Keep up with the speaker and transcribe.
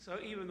So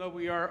even though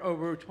we are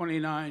over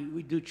 29,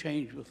 we do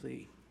change with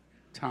the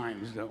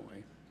times, don't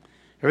we?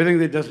 Everything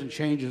that doesn't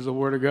change is the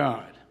Word of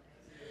God.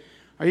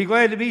 Are you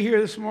glad to be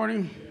here this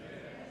morning?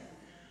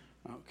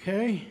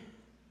 Okay.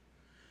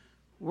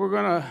 We're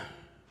going to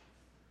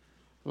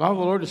allow the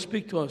Lord to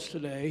speak to us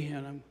today,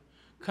 and I'm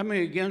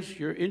coming against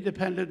your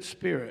independent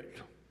spirit.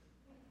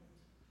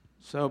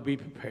 So be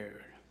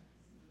prepared.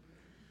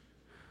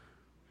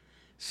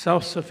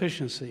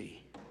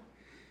 Self-sufficiency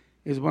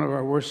is one of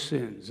our worst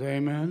sins.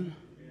 Amen?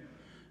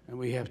 And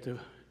we have to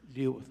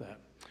deal with that.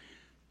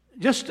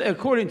 Just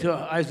according to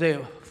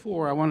Isaiah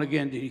 4, I want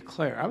again to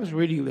declare. I was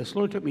reading this. The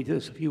Lord took me to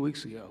this a few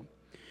weeks ago.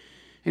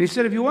 And he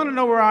said, if you want to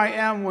know where I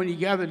am when you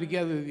gather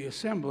together the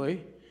assembly,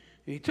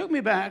 and he took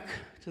me back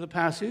to the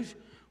passage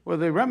where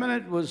the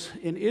remnant was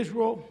in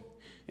Israel,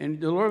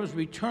 and the Lord was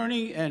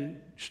returning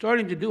and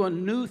starting to do a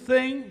new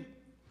thing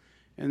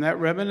in that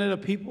remnant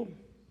of people.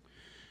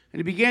 And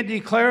he began to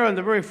declare on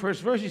the very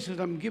first verse, he says,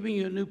 I'm giving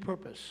you a new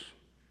purpose.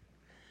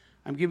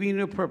 I'm giving you a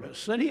new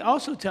purpose. Then he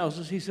also tells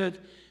us, he said,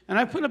 and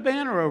I put a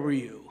banner over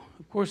you.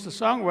 Of course, the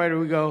songwriter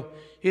would go,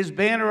 his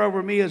banner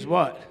over me is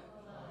what?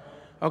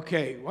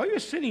 Okay, while you're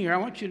sitting here, I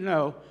want you to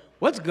know,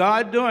 what's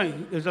God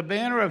doing? There's a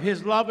banner of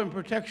his love and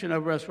protection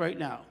over us right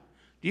now.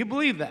 Do you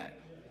believe that?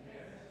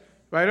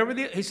 Right over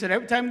he said,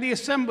 every time the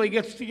assembly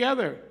gets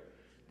together,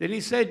 then he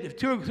said, if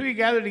 2 or 3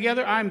 gather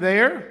together, I'm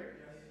there.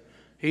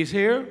 He's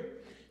here.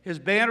 His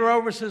banner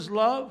over us is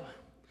love.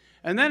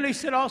 And then he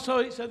said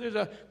also, there's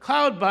a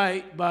cloud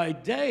by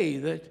day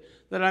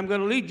that I'm going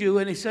to lead you.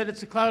 And he said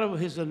it's a cloud of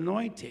his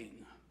anointing.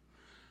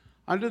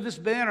 Under this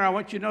banner, I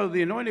want you to know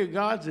the anointing of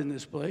God's in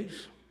this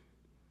place.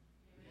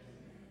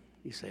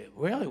 You say,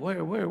 really?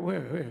 Where?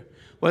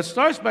 Well, it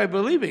starts by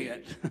believing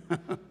it.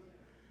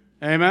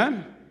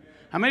 Amen?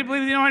 How many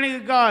believe the anointing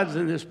of God's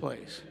in this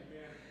place?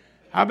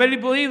 How many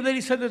believe that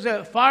he said there's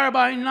a fire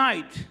by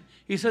night?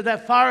 He said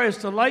that fire is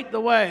to light the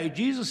way.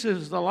 Jesus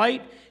is the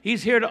light.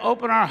 He's here to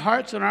open our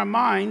hearts and our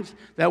minds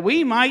that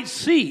we might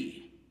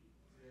see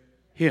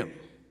him.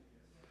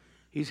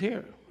 He's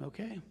here,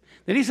 okay?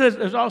 Then he says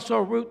there's also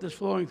a root that's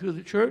flowing through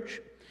the church.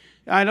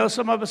 I know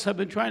some of us have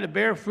been trying to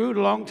bear fruit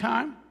a long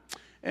time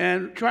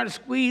and trying to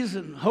squeeze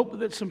and hope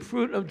that some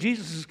fruit of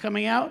Jesus is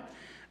coming out.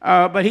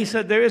 But he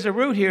said there is a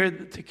root here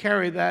to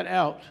carry that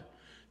out,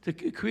 to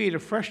create a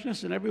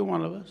freshness in every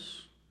one of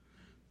us,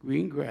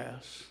 green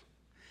grass.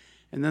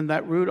 And then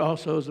that root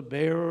also is a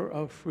bearer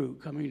of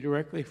fruit, coming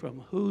directly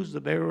from who's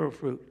the bearer of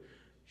fruit?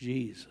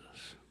 Jesus.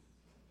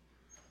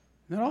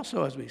 And then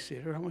also, as we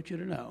sit here, I want you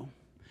to know,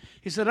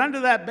 he said, under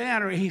that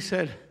banner, he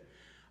said,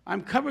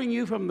 I'm covering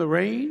you from the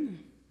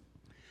rain.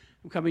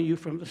 I'm covering you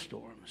from the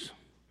storms.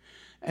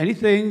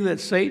 Anything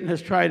that Satan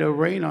has tried to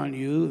rain on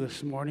you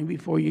this morning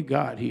before you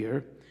got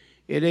here,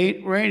 it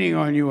ain't raining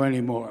on you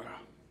anymore.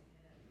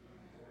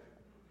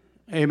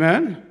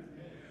 Amen?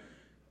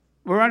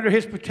 We're under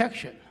his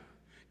protection.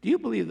 Do you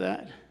believe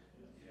that?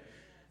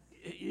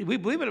 We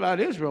believe it about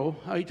Israel,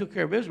 how he took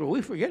care of Israel.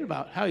 We forget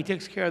about how he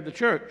takes care of the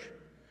church.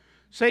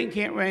 Satan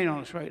can't reign on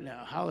us right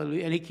now.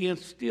 Hallelujah. And he can't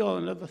steal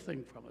another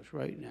thing from us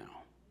right now.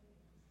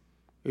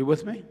 Are you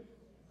with me?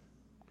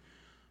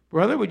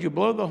 Brother, would you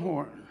blow the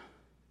horn?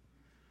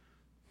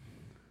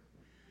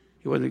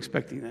 He wasn't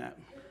expecting that.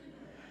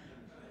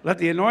 Let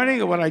the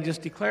anointing of what I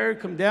just declared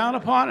come down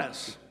upon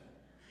us.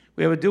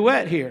 We have a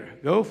duet here.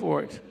 Go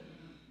for it.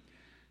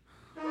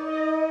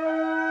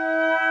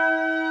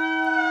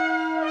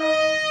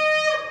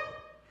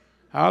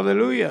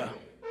 Hallelujah.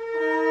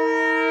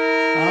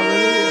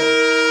 Hallelujah.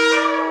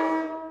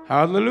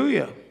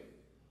 Hallelujah.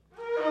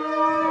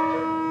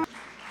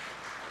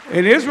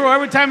 In Israel,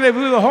 every time they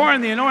blew the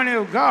horn, the anointing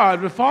of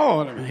God would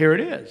fall on them. Here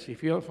it is. You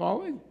feel it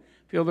falling?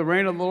 Feel the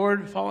rain of the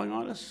Lord falling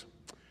on us?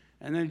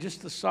 And then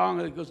just the song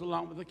that goes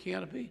along with the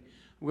canopy.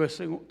 I'm going to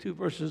sing 2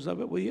 verses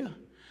of it, will you?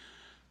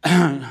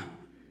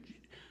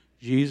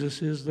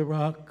 Jesus is the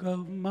rock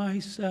of my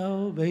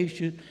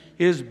salvation.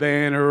 His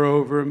banner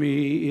over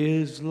me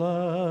is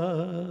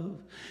love.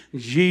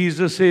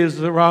 Jesus is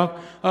the rock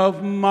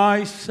of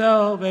my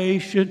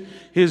salvation.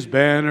 His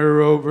banner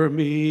over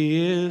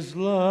me is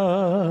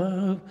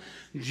love.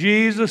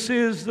 Jesus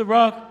is the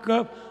rock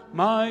of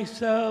my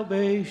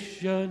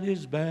salvation.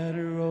 His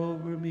banner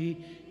over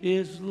me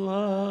is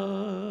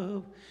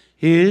love.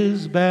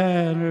 His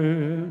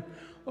banner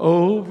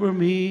over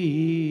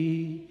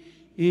me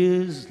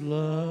is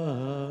love.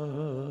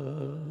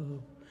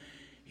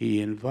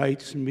 He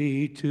invites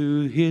me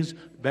to his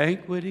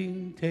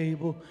banqueting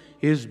table.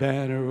 His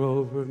banner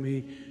over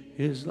me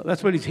is love.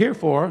 That's what he's here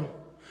for.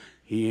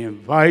 He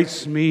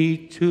invites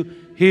me to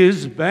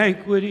his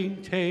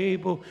banqueting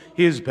table.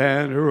 His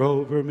banner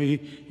over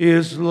me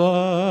is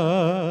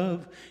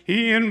love.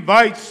 He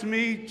invites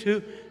me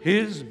to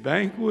his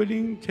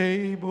banqueting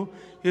table.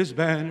 His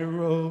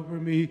banner over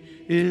me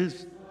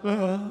is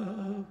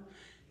love.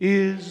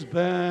 His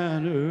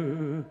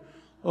banner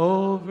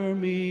over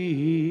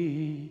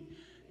me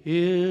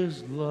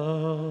is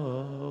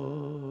love.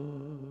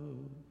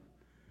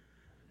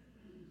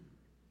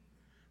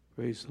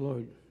 Praise the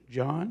Lord.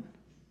 John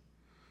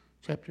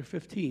chapter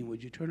 15.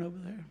 Would you turn over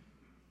there?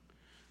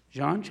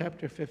 John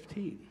chapter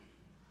 15.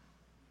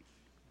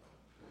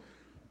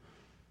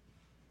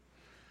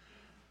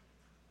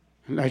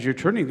 And as you're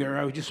turning there,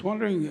 I was just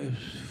wondering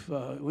if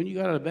when you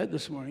got out of bed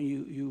this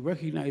morning, you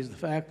recognize the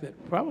fact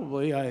that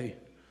probably I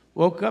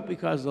woke up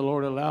because the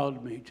Lord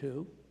allowed me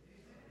to.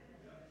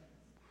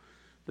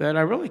 That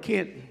I really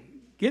can't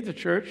get to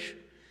church,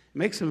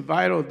 make some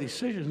vital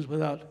decisions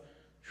without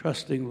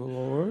trusting the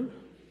Lord.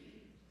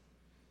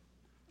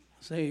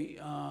 Say,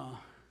 I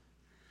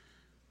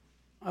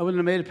wouldn't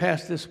have made it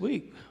past this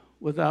week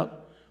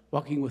without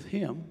walking with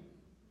Him.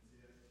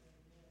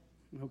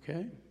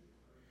 Okay?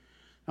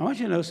 I want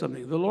you to know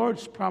something. The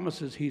Lord's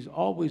promises, He's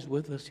always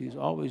with us. He's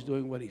always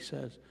doing what He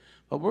says.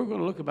 But we're going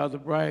to look about the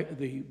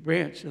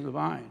branch and the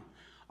vine.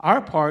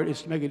 Our part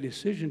is to make a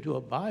decision to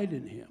abide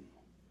in Him.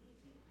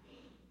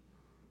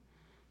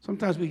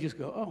 Sometimes we just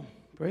go, oh,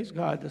 praise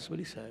God, that's what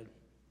He said.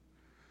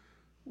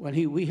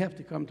 When we have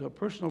to come to a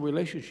personal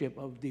relationship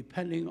of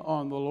depending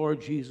on the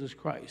Lord Jesus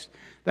Christ.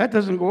 That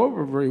doesn't go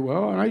over very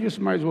well, and I just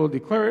might as well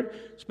declare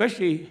it,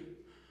 especially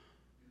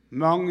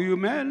among you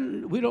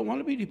men, we don't want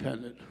to be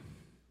dependent.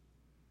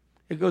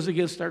 It goes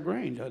against our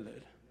grain, doesn't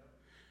it?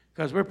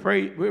 Because we're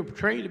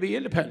trained to be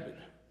independent.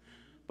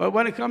 But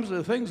when it comes to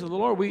the things of the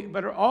Lord, we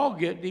better all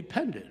get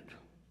dependent.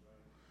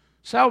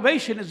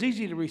 Salvation is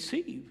easy to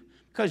receive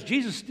because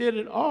Jesus did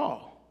it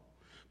all.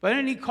 But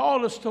then He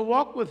called us to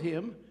walk with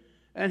Him,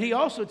 and He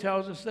also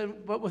tells us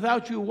that, but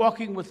without you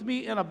walking with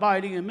me and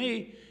abiding in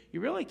me, you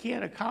really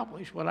can't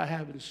accomplish what I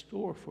have in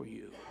store for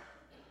you.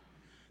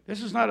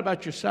 This is not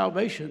about your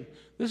salvation.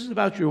 This is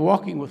about your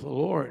walking with the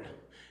Lord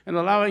and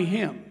allowing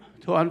Him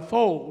to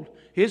unfold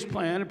His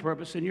plan and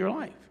purpose in your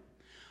life.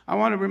 I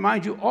want to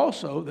remind you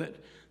also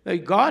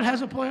that God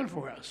has a plan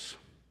for us.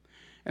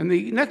 And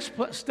the next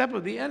step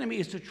of the enemy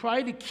is to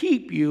try to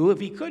keep you. If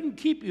he couldn't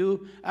keep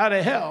you out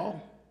of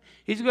hell,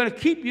 he's going to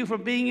keep you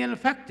from being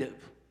ineffective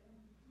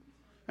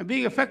and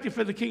being effective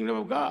for the kingdom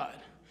of God.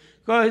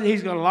 Because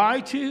he's going to lie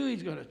to you,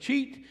 he's going to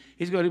cheat,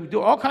 he's going to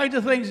do all kinds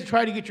of things to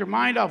try to get your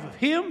mind off of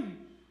Him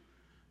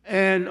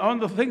and on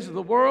the things of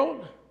the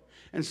world.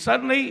 And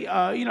suddenly,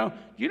 you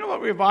know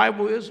what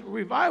revival is?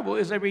 Revival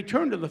is a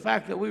return to the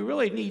fact that we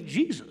really need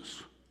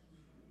Jesus.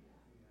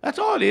 That's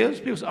all it is.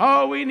 People say,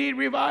 oh, we need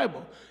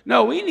revival.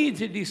 No, we need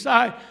to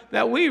decide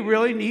that we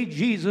really need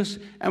Jesus,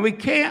 and we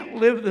can't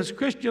live this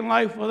Christian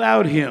life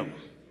without Him.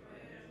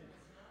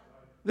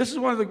 This is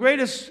one of the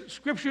greatest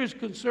scriptures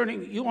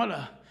concerning, you want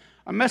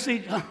a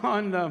message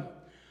on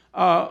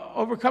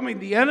overcoming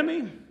the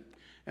enemy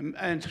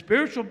and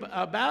spiritual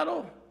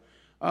battle.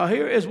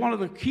 Here is one of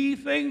the key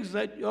things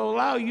that will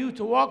allow you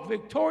to walk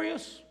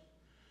victorious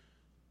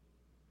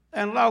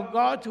and allow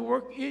God to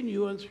work in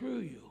you and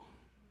through you.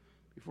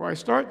 Before I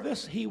start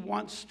this, He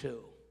wants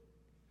to.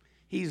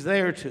 He's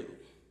there to.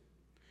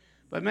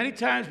 But many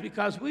times,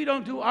 because we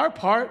don't do our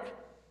part,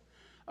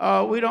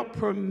 we don't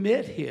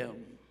permit Him.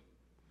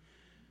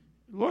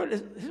 Lord,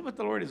 this is what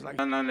the Lord is like.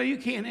 No, you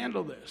can't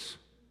handle this.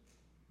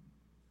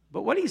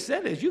 But what He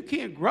said is, you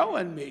can't grow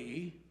in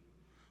me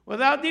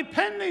without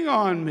depending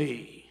on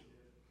me.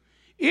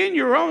 In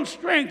your own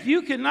strength,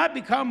 you cannot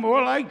become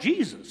more like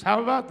Jesus.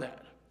 How about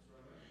that?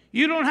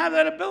 You don't have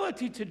that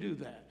ability to do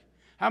that.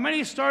 How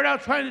many start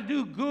out trying to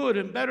do good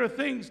and better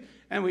things,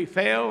 and we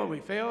fail and we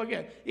fail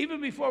again?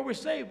 Even before we're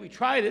saved, we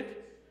tried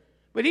it.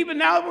 But even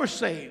now we're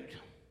saved.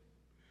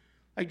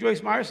 Like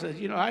Joyce Meyer says,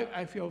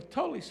 I feel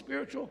totally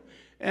spiritual,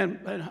 and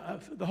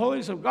the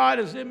holiness of God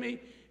is in me.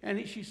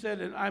 And she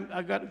said, and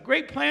I've got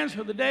great plans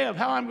for the day of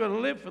how I'm going to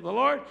live for the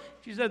Lord.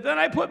 She said, then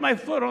I put my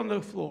foot on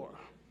the floor.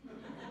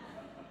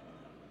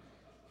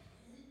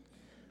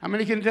 How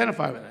many can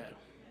identify with that?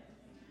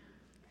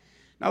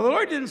 Now, the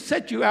Lord didn't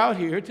set you out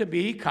here to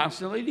be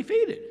constantly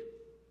defeated.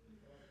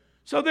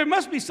 So there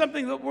must be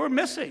something that we're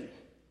missing.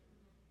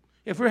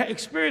 If we're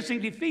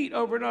experiencing defeat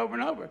over and over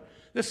and over,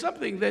 there's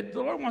something that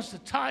the Lord wants to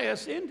tie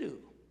us into.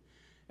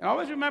 And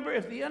always remember,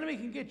 if the enemy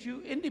can get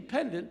you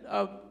independent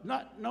of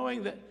not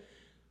knowing that,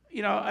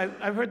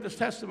 I've heard this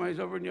testimonies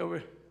over and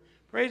over.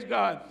 Praise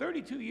God,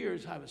 32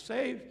 years I was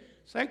saved,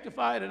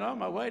 sanctified, and on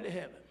my way to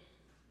heaven.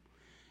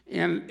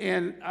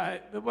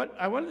 What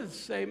I wanted to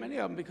say, many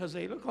of them, because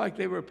they look like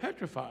they were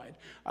petrified,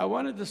 I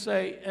wanted to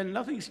say, and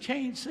nothing's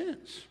changed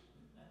since.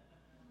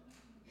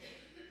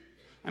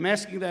 I'm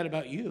asking that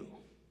about you.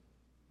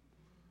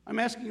 I'm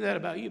asking that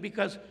about you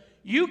because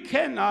you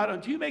cannot,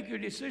 until you make your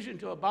decision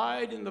to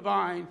abide in the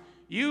vine,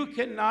 you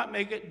cannot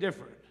make it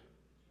different.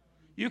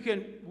 You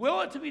can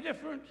will it to be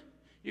different.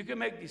 You can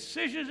make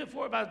decisions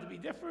about it to be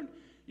different.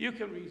 You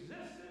can resist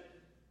it.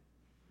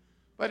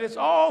 But it's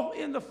all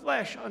in the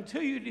flesh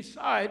until you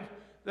decide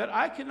that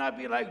I cannot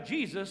be like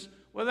Jesus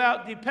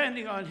without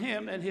depending on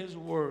Him and His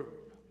Word.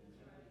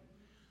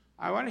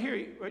 I want to hear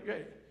you.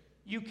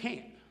 You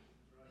can't.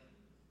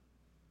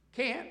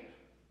 Can't.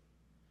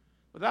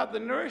 Without the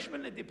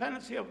nourishment and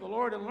dependency of the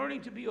Lord and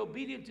learning to be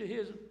obedient to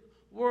His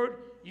Word,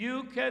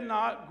 you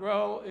cannot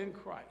grow in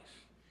Christ.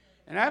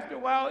 And after a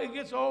while, it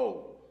gets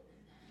old.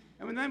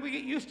 And then we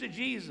get used to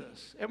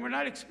Jesus, and we're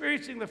not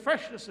experiencing the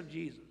freshness of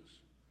Jesus.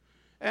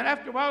 And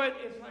after a while,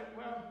 it's like,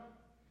 well,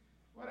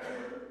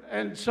 whatever.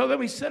 And so then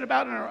we set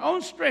about in our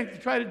own strength to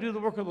try to do the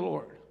work of the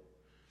Lord.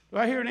 Do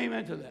I hear an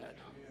amen to that?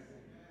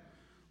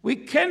 We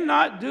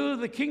cannot do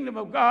the kingdom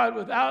of God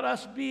without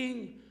us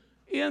being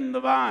in the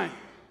vine.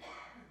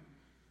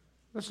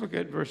 Let's look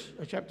at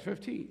chapter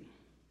 15.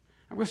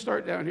 I'm going to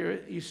start down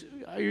here.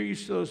 You're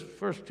used to those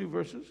first two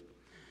verses.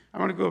 I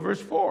want to go to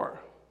verse 4.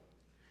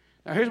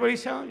 Now, here's what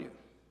he's telling you.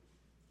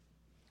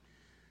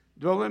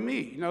 Dwell in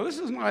me. Now, this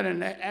is not an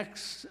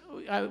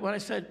when I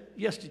said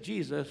yes to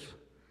Jesus,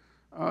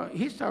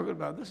 he's talking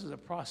about this is a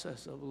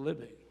process of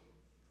living.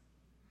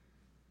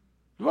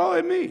 Dwell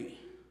in me.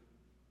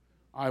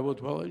 I will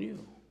dwell in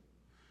you.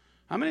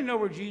 How many know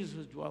where Jesus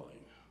is dwelling?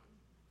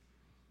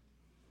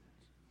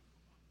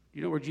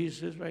 You know where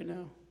Jesus is right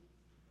now?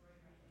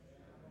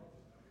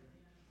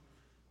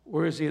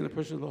 Where is he in the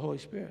person of the Holy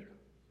Spirit?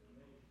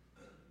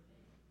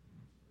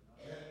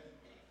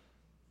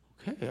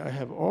 Okay, I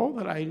have all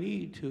that I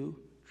need to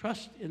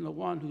trust in the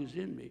one who's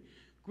in me.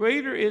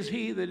 Greater is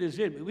he that is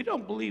in me. We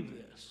don't believe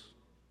this.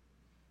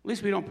 At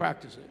least we don't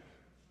practice it.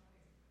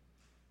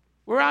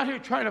 We're out here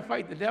trying to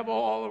fight the devil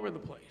all over the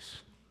place.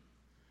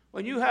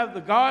 When you have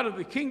the God of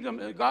the kingdom,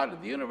 the God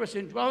of the universe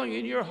indwelling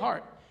in your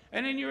heart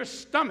and in your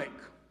stomach,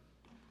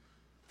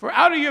 for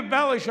out of your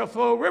belly shall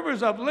flow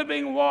rivers of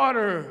living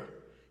water.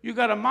 You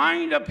got a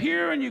mind up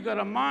here and you got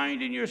a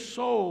mind in your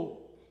soul.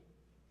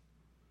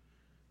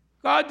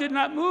 God did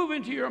not move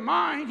into your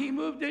mind. He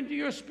moved into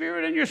your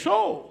spirit and your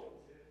soul.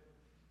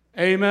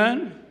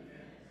 Amen?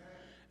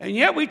 And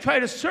yet we try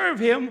to serve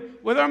him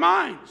with our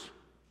minds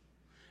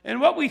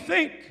and what we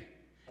think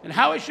and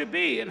how it should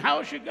be and how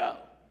it should go.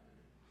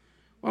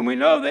 When we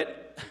know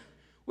that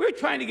we're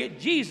trying to get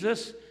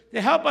Jesus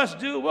to help us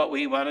do what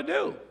we want to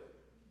do.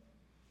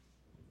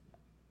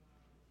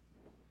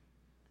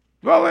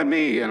 Dwell in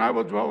me, and I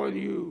will dwell in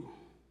you.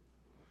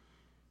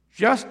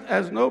 Just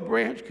as no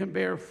branch can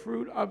bear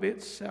fruit of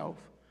itself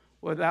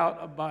without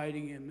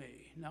abiding in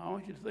me. Now, I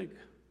want you to think,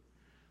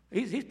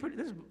 this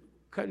is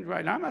cut and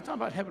dry. Now, I'm not talking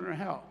about heaven or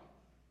hell,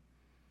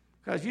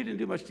 because you didn't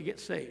do much to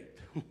get saved.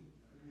 You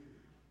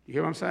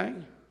hear what I'm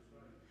saying?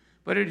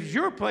 But it is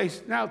your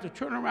place now to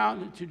turn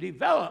around and to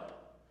develop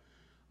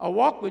a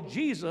walk with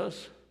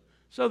Jesus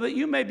so that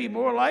you may be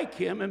more like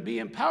him and be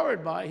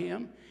empowered by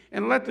him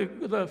and let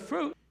the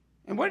fruit.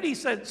 And what did he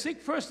say?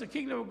 Seek first the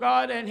kingdom of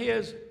God and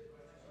his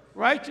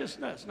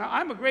righteousness. Now,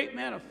 I'm a great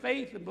man of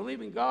faith and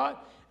believe in God,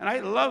 and I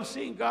love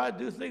seeing God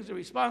do things in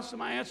response to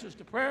my answers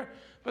to prayer.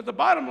 But the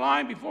bottom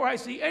line, before I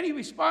see any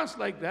response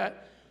like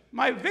that,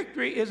 my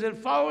victory is in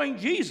following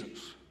Jesus.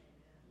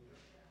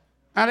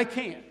 And I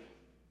can't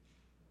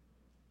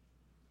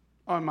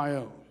on my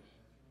own.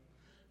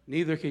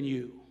 Neither can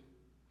you.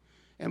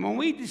 And when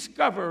we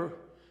discover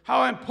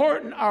how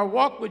important our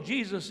walk with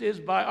Jesus is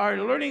by our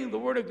learning the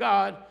Word of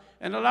God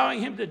and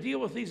allowing him to deal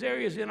with these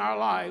areas in our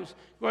lives,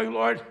 going,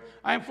 Lord,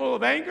 I'm full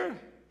of anger,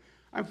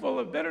 I'm full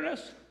of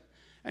bitterness.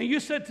 And you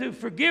said to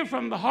forgive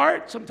from the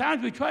heart.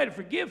 Sometimes we try to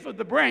forgive from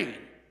the brain.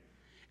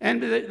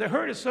 And the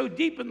hurt is so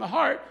deep in the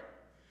heart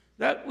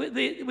that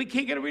we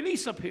can't get a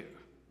release up here.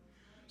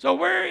 So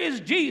where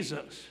is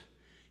Jesus?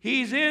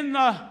 He's in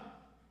the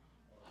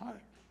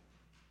heart.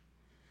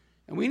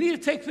 And we need to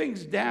take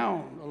things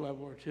down a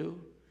level or two.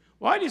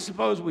 Why do you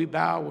suppose we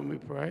bow when we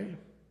pray?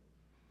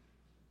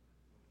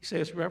 You say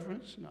it's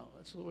reverence? No,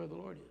 that's where the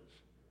Lord is.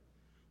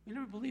 We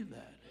never believe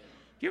that.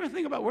 Do you ever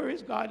think about where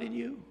is God in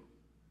you?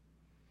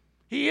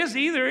 He is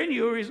either in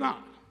you or he's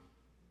not.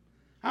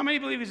 How many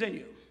believe he's in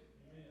you?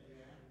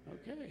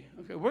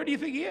 Okay. Where do you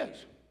think he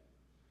is?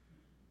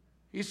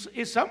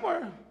 He's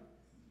somewhere.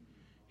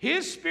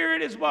 His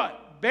spirit is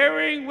what?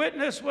 Bearing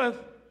witness with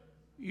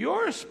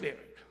your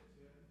spirit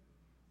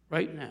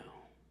right now.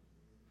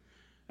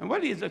 And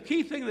what is the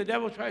key thing the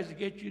devil tries to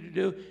get you to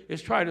do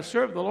is try to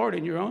serve the Lord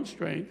in your own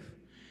strength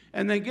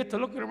and then get to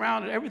looking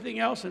around at everything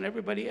else and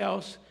everybody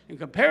else and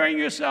comparing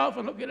yourself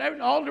and looking at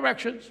all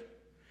directions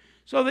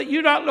so that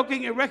you're not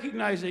looking and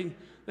recognizing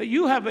that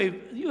you have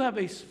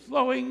a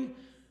flowing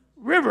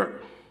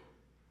river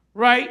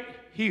right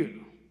here.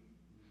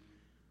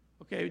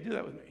 Okay, do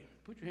that with me.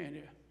 Put your hand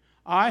here.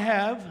 I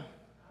have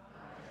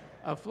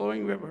a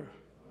flowing river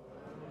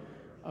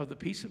of the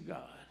peace of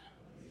God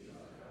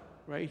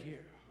right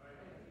here.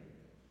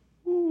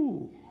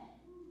 Ooh.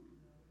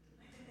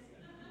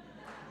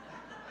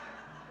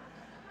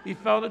 He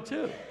felt it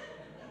too.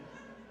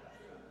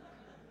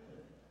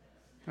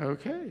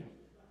 Okay.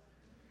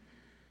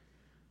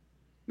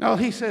 Now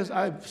he says,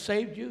 I've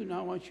saved you. Now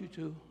I want you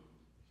to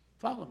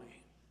follow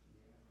me.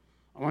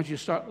 I want you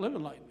to start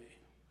living like me.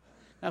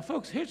 Now,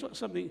 folks, here's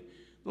something.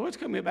 The Lord's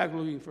coming back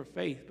looking for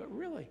faith. But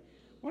really,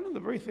 one of the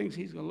very things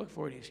he's going to look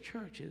for in his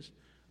church is,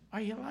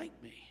 are you like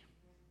me?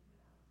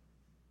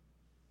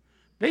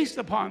 Based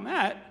upon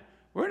that,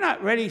 we're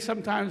not ready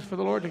sometimes for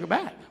the Lord to go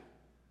back.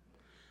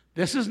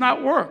 This is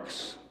not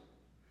works.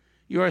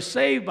 You are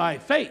saved by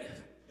faith.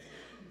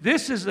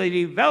 This is the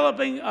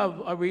developing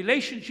of a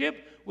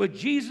relationship with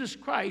Jesus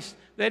Christ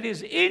that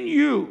is in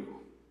you.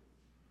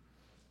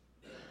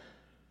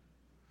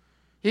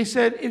 He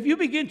said, if you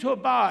begin to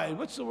abide,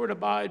 what's the word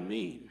abide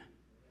mean?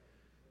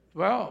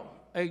 Well,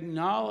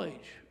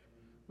 acknowledge,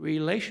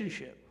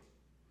 relationship.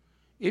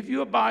 If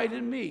you abide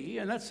in me,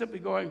 and that's simply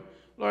going,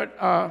 Lord,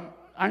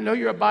 I know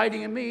you're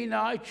abiding in me.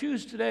 Now I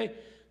choose today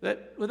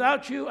that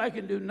without you, I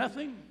can do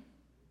nothing.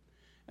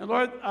 And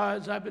Lord,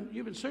 as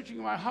you've been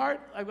searching my heart,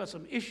 I've got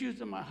some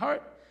issues in my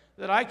heart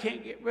that I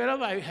can't get rid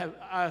of. I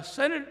have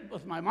centered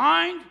with my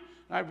mind.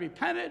 I've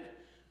repented.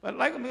 But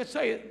like I'm going to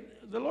say,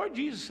 the Lord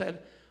Jesus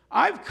said,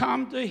 I've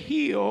come to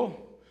heal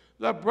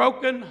the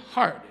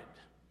brokenhearted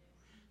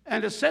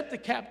and to set the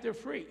captive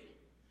free.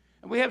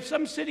 And we have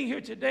some sitting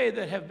here today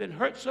that have been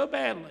hurt so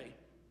badly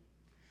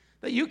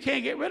that you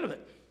can't get rid of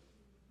it.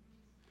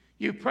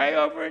 You pray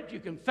over it, you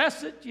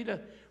confess it,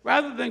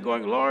 rather than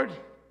going, Lord,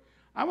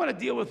 I want to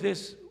deal with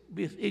this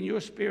in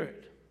your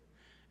spirit.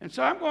 And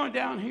so I'm going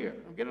down here.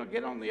 I'm going to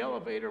get on the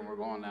elevator and we're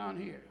going down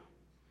here.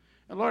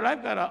 And Lord,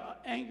 I've got an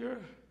anger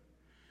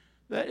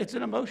that it's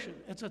an emotion.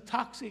 It's a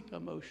toxic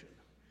emotion.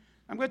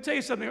 I'm going to tell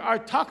you something. Our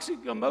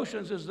toxic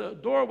emotions is the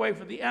doorway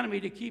for the enemy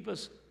to keep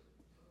us.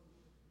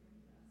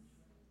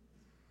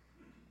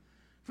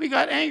 If we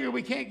got anger,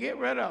 we can't get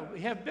rid of.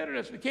 We have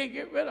bitterness, we can't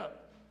get rid of.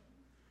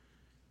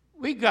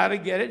 We got to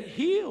get it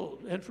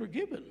healed and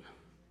forgiven.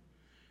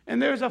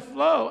 And there's a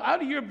flow.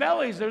 Out of your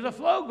bellies, there's a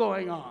flow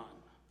going on.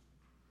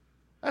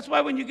 That's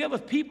why when you get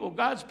with people,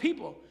 God's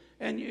people,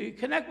 and you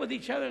connect with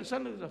each other, and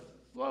suddenly there's a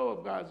flow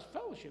of God's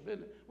fellowship,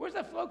 isn't it? Where's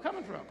that flow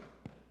coming from?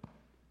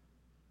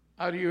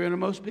 Out of your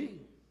innermost being.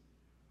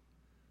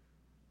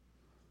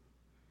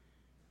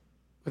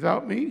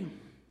 Without me,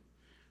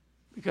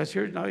 because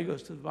here now he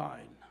goes to the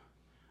vine.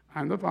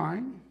 I'm the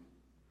vine,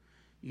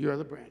 you are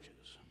the branches.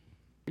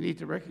 You need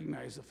to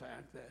recognize the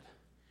fact that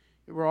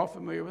we're all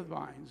familiar with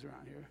vines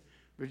around here.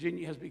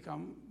 Virginia has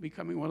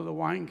becoming one of the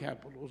wine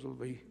capitals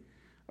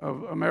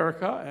of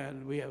America,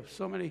 and we have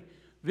so many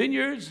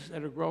vineyards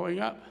that are growing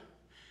up,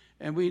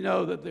 and we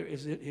know that there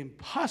is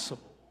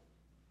impossible,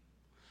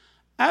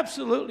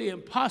 absolutely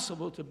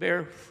impossible to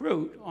bear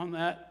fruit on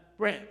that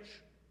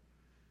branch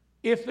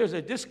if there's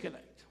a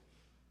disconnect.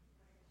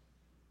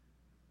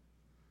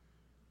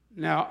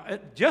 Now,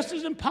 just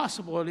as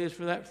impossible it is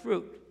for that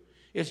fruit,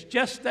 it's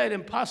just that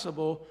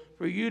impossible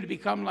for you to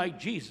become like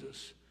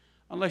Jesus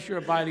unless you're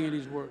abiding in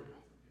his word.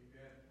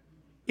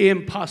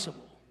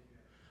 Impossible.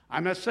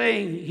 I'm not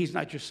saying he's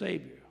not your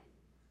Savior.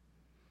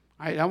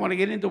 I want to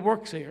get into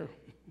works here.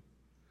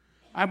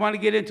 I want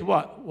to get into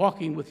what?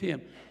 Walking with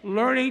him.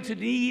 Learning to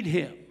need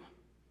him.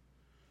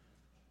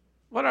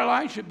 What our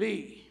life should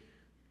be.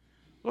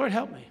 Lord,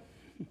 help me.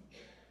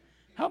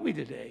 Help me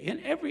today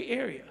in every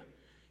area.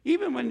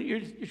 Even when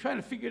you're trying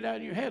to figure it out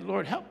in your head,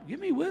 Lord, help. Give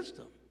me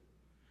wisdom.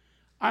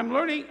 I'm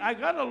learning. I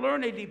got to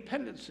learn a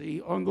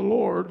dependency on the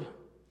Lord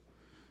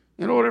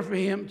in order for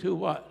him to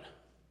what?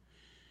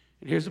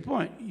 And here's the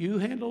point. You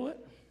handle it.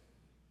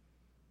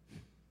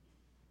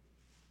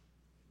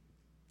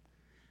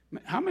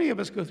 How many of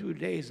us go through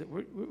days that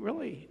we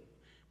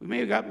may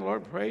have gotten the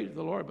Lord, prayed to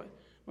the Lord, but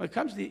when it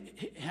comes to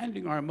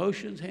handling our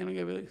emotions, handling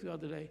everything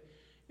throughout the day,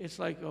 it's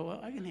like, oh,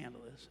 well, I can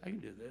handle this. I can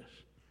do this.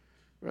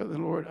 Rather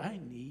than, Lord, I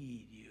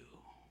need you.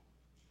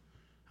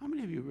 How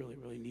many of you really,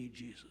 really need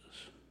Jesus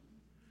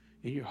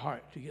in your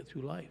heart to get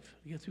through life,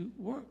 to get through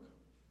work?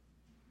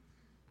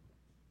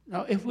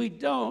 Now, if we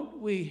don't,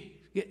 we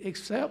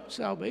accept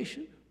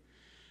salvation,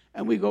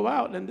 and we go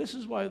out, and this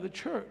is why the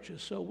church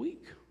is so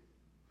weak.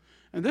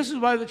 And this is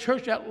why the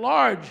church at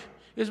large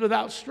is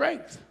without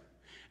strength.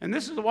 And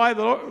this is why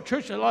the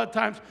church a lot of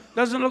times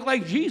doesn't look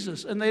like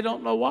Jesus, and they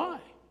don't know why.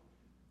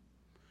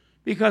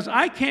 Because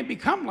I can't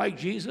become like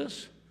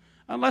Jesus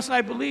unless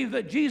I believe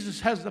that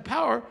Jesus has the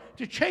power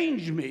to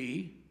change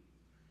me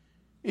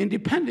in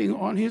depending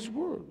on his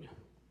word.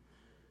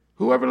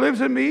 Whoever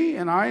lives in me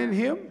and I in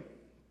him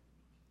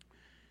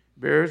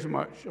bears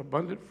much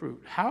abundant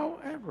fruit.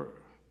 However,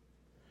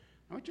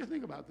 I want you to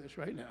think about this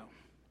right now.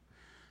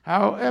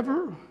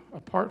 However,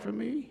 apart from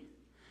me,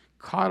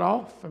 cut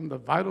off from the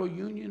vital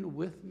union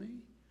with me.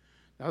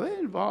 Now that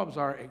involves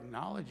our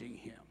acknowledging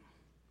him.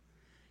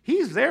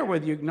 He's there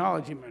whether you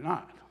acknowledge him or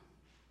not.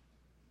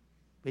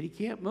 But he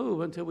can't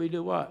move until we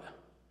do what?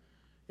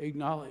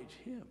 Acknowledge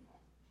him.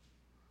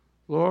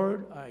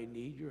 Lord, I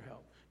need your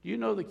help. Do you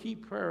know the key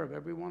prayer of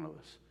every one of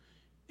us?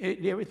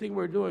 Everything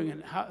we're doing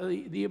and how,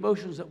 the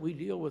emotions that we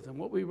deal with and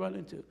what we run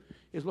into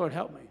is, Lord,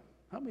 help me.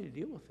 Help me to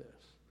deal with this.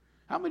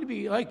 Help me to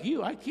be like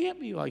you. I can't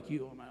be like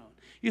you on my own.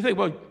 You think,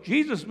 well,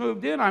 Jesus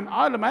moved in, I'm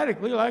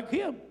automatically like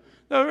him.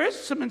 There is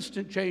some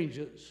instant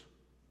changes.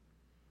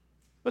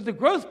 But the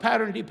growth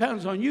pattern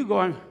depends on you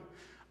going,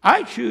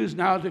 I choose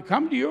now to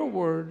come to your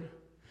word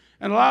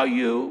and allow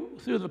you,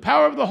 through the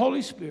power of the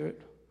Holy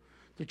Spirit,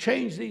 to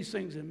change these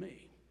things in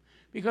me.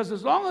 Because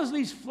as long as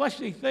these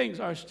fleshly things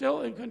are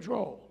still in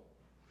control,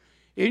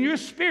 in your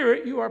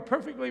spirit you are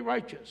perfectly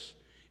righteous.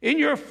 In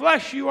your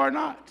flesh you are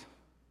not.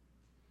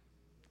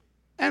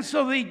 And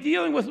so the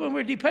dealing with when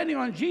we're depending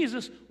on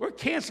Jesus, we're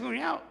canceling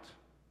out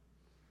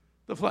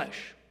the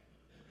flesh.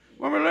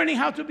 When we're learning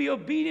how to be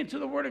obedient to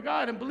the Word of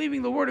God and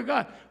believing the Word of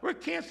God, we're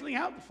canceling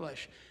out the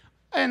flesh.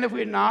 And if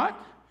we're not,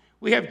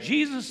 we have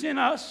Jesus in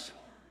us,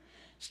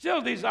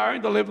 still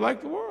desiring to live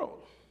like the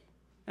world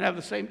and have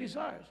the same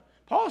desires.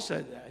 Paul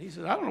said that. He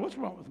said, I don't know what's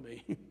wrong with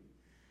me.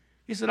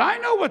 He said, I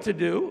know what to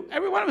do.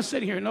 Every one of us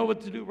sitting here know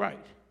what to do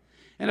right.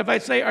 And if I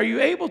say, are you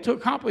able to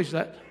accomplish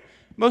that?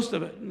 Most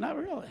of it, not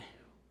really.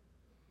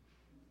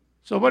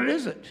 So what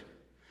is it?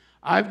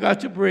 I've got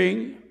to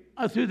bring,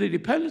 through the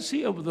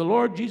dependency of the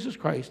Lord Jesus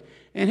Christ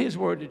and his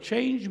word, to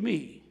change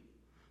me,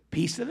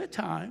 piece at a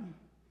time.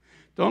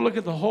 Don't look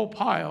at the whole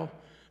pile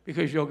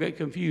because you'll get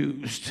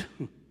confused.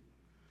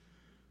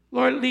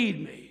 Lord,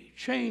 lead me,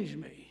 change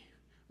me.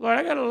 Lord,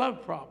 I got a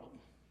love problem.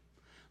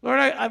 Lord,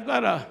 I've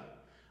got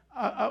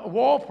a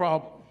wall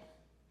problem.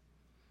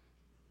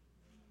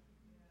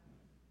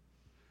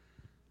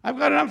 I've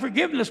got an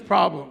unforgiveness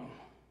problem.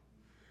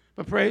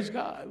 But praise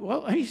God.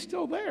 Well, he's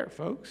still there,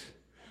 folks.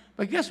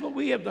 But guess what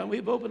we have done?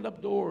 We've opened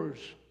up doors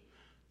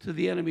to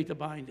the enemy to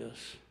bind us.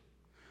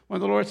 When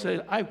the Lord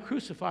said, I've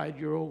crucified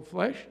your old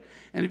flesh,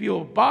 and if you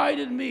abide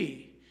in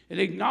me and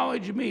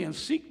acknowledge me and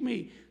seek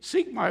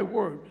my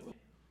word.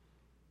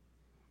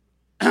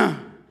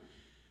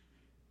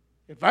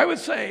 If I would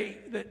say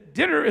that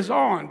dinner is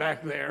on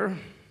back there,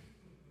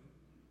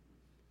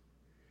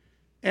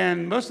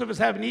 and most of us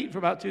haven't eaten for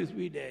about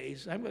 2-3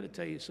 days, I'm going to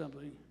tell you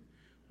something.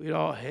 We'd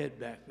all head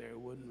back there,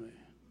 wouldn't we?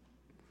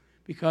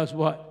 Because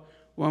what?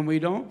 When we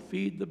don't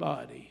feed the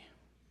body,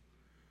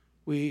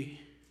 we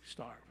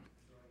starve.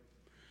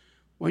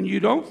 When you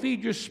don't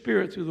feed your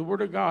spirit through the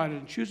Word of God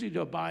and choosing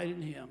to abide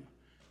in him,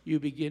 you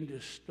begin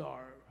to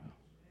starve.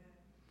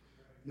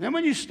 And then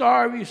when you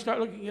starve, you start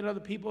looking at other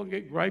people and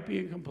get gripey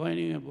and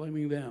complaining and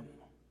blaming them.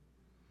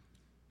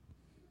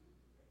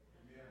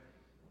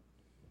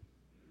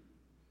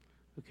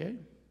 Okay?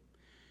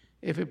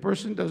 If a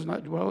person does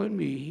not dwell in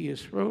me, he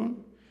is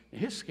thrown.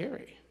 It's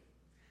scary.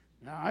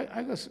 Now,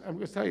 I'm going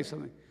to tell you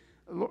something.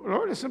 The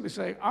Lord is simply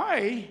saying,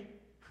 I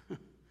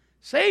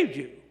saved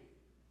you.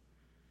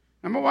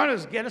 Number one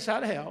is get us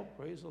out of hell.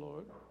 Praise the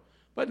Lord.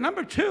 But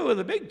number two, or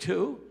the big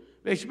two,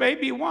 which may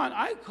be one,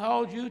 I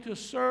called you to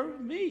serve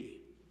me.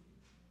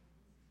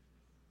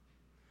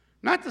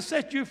 Not to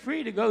set you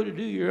free to go to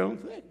do your own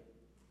thing.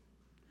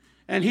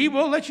 And he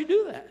will let you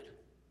do that.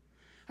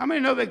 How many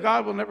know that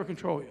God will never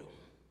control you?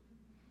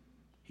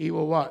 He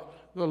will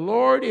what? The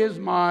Lord is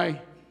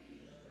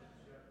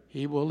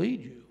he will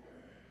lead you.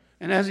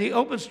 And as he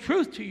opens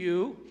truth to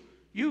you,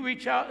 you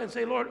reach out and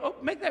say, Lord,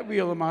 make that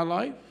real in my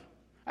life.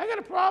 I got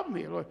a problem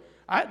here, Lord.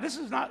 This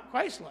is not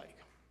Christ-like.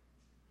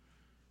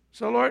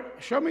 So, Lord,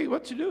 show me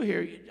what to do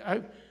here.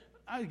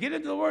 I get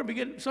into the Word,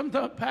 begin some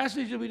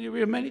passages that we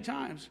read many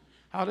times,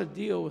 how to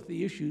deal with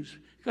the issues,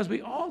 because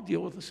we all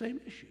deal with the same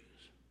issues.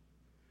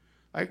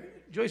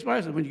 Like Joyce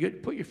Meyer said, when you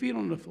put your feet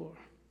on the floor.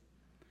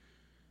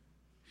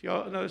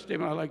 Another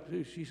statement I like to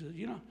do, she says,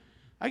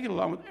 I get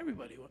along with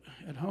everybody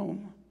at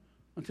home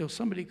until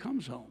somebody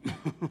comes home.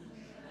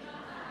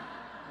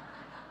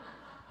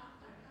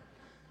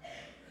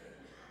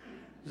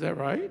 Is that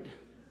right?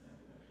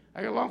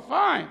 I get along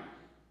fine.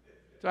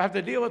 So I have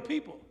to deal with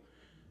people.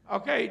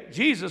 Okay,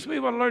 Jesus, we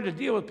want to learn to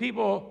deal with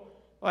people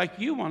like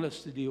you want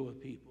us to deal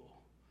with people.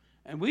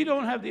 And we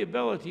don't have the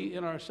ability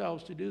in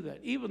ourselves to do that.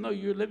 Even though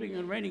you're living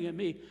and reigning in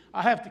me,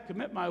 I have to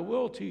commit my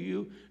will to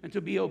you and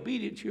to be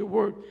obedient to your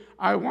word.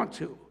 I want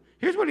to.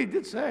 Here's what he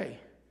did say,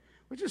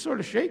 which is sort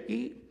of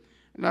shaky.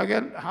 And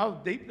again, how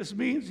deep this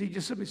means, he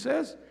just simply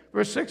says,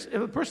 verse 6, if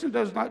a person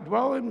does not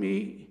dwell in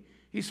me,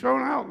 he's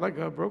thrown out like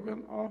a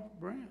broken off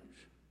branch.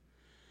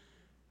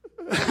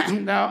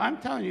 Now, I'm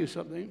telling you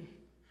something.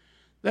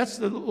 That's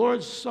the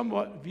Lord's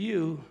somewhat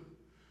view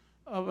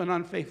of an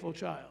unfaithful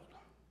child.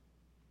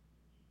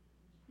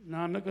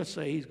 Now, I'm not going to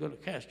say he's going to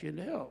cast you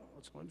into hell.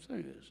 That's what I'm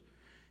saying is.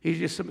 He's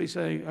just simply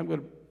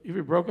saying, if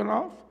you're broken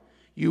off,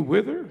 you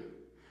wither.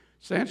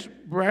 Such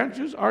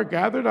branches are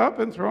gathered up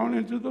and thrown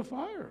into the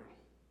fire.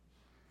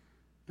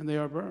 And they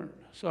are burned.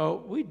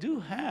 So we do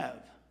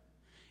have,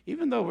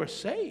 even though we're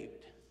saved,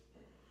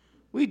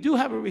 we do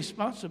have a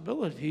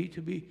responsibility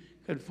to be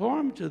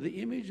conformed to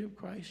the image of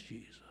Christ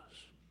Jesus.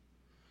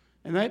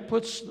 And that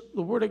puts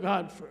the Word of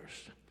God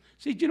first.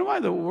 See, do you know why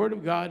the Word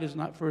of God is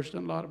not first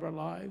in a lot of our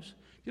lives? Do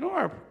you know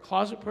why our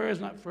closet prayer is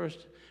not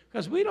first?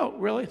 Because we don't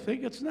really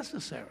think it's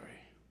necessary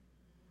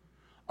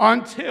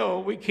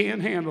until we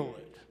can't handle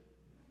it.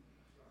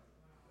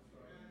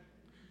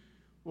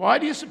 Why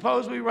do you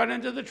suppose we run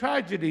into the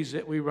tragedies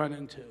that we run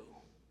into?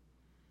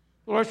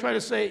 The Lord's trying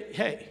to say,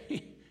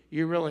 hey,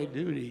 you really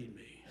do need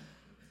me.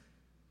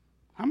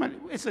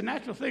 It's a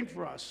natural thing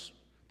for us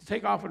to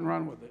take off and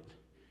run with it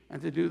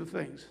and to do the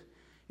things.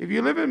 If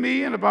you live in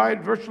me and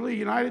abide virtually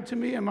united to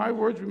me and my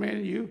words remain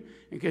in you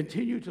and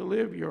continue to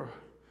live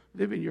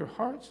in your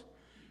hearts.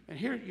 And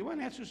here, you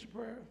want answers to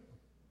prayer?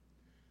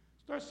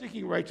 Start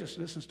seeking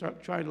righteousness and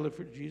start trying to live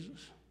for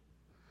Jesus.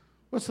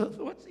 What's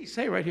he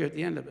say right here at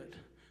the end of it?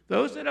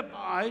 Those that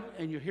abide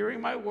and you're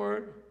hearing my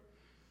word,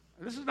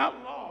 and this is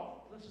not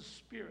law, this is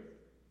spirit.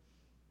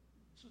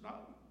 This is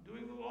not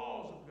doing the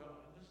laws of God.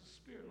 This is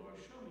spirit. Lord,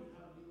 show me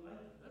how to be like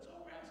you. That's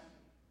all we're asking.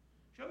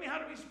 Show me how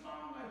to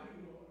respond like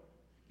you, Lord.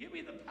 Give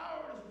me the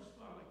power to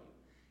respond like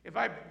you. If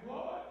I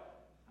blow it,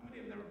 how many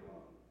have never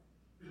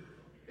blown?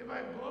 If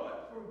I blow it,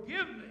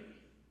 forgive me.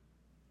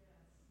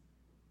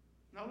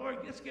 Now, Lord,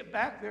 let's get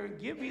back there and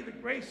give me the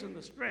grace and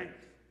the strength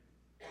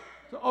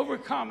to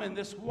overcome in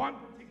this one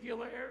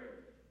particular area.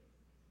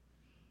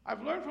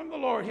 I've learned from the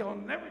Lord, He'll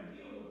never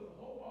deal with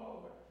the whole ball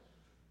of wax.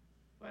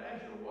 But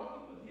as you're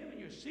walking with Him and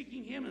you're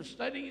seeking Him and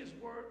studying His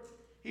Word,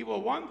 He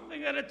will, one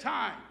thing at a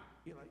time,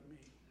 be like me.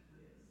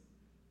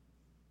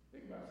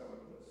 Think about what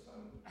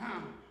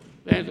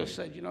evangelist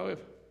said, if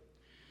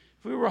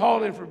we were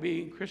hauled in for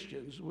being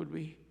Christians, would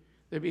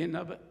there be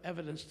enough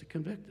evidence to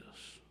convict us?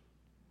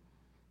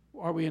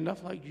 Are we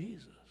enough like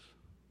Jesus?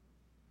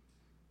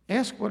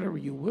 Ask whatever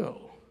you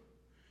will.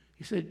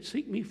 He said,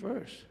 seek me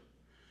first.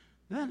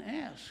 Then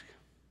ask.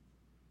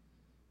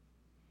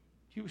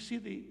 Do you see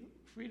the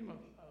freedom of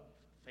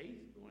faith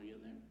going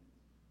in there?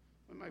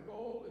 When my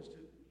goal is to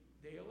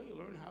daily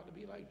learn how to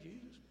be like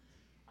Jesus.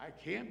 I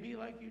can't be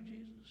like you,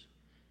 Jesus.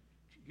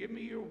 Give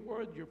me your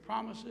word, your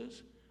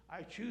promises.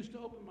 I choose to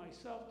open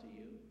myself to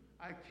you.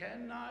 I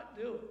cannot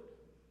do it.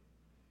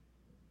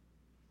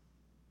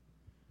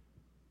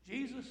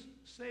 Jesus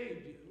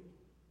saved you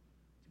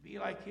to be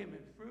like Him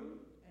in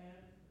fruit and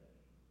faith.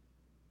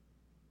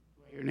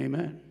 Do I hear an amen?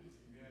 Amen?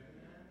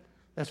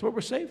 That's what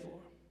we're saved for.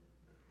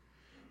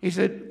 He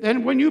said,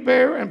 then when you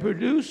bear and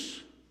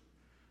produce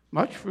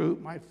much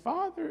fruit, my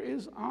Father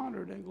is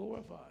honored and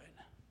glorified.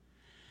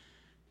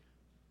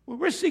 When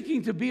we're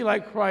seeking to be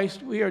like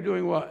Christ, we are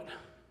doing what?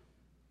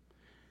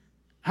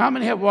 How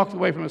many have walked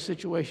away from a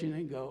situation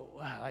and go,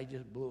 wow, I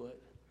just blew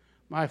it.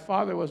 My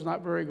Father was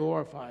not very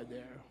glorified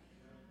there.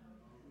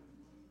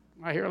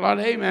 I hear a lot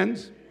of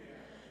amens.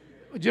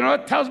 But you know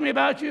what it tells me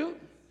about you?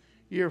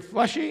 You're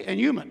fleshy and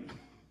human.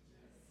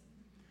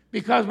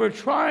 Because we're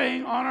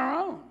trying on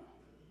our own.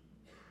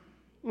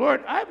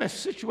 Lord, I have a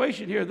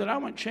situation here that I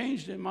want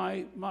changed in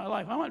my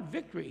life. I want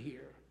victory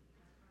here.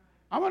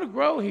 I want to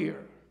grow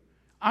here.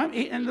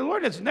 And the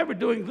Lord is never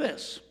doing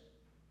this.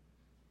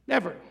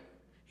 Never.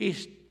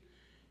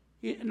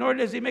 Nor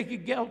does He make you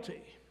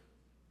guilty.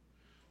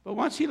 But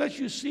once He lets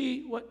you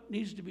see what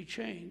needs to be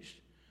changed,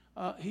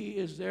 He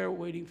is there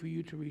waiting for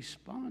you to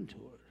respond to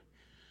it.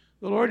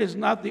 The Lord is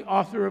not the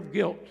author of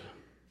guilt.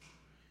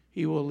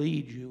 He will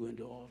lead you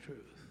into all truth.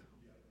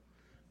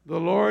 The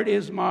Lord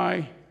is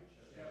my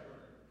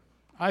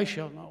I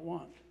shall not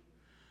want.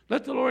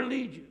 Let the Lord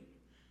lead you.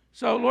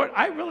 So, Lord,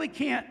 I really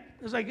can't,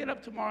 as I get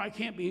up tomorrow, I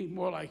can't be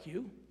more like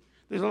you.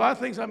 There's a lot of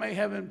things I may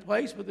have in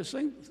place, but there's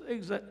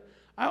things that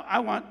I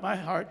want my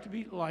heart to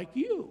be like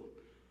you.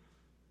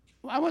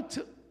 I want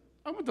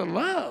to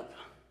love.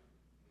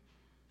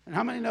 And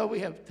how many know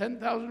we have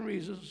 10,000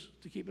 reasons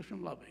to keep us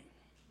from loving,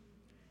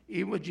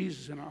 even with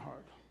Jesus in our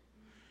heart?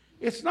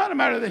 It's not a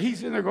matter that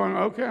He's in there going,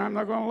 okay, I'm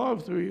not going to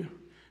love through you.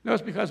 No,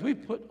 it's because we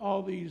put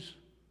all these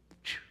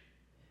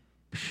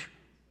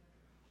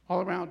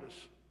all around us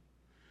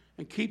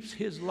and keeps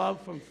His love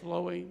from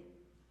flowing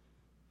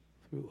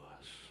through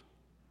us.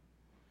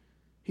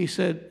 He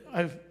said,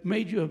 I've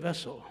made you a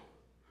vessel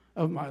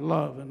of my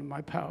love and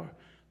my power.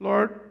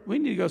 Lord, we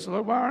need to go, so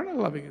Lord, why aren't I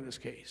loving in this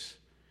case?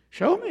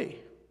 Show me.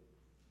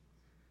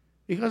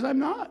 Because I'm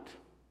not.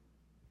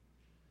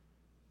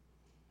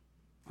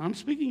 I'm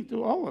speaking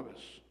to all of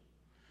us.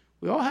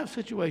 We all have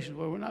situations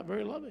where we're not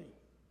very loving.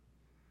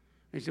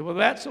 He said, well,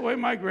 that's the way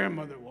my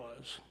grandmother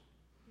was.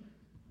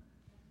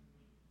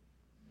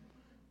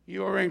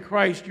 You are in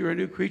Christ. You're a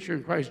new creature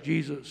in Christ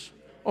Jesus.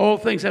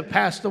 Old things have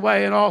passed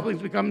away and all things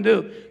become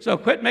new. So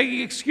quit making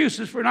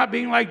excuses for not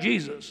being like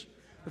Jesus.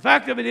 The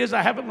fact of it is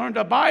I haven't learned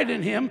to abide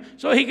in Him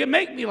so He can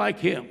make me like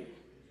Him.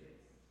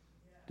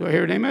 Do I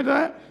hear an amen to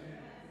that?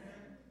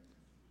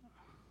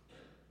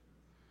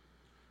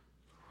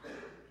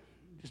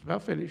 Just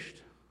about finished.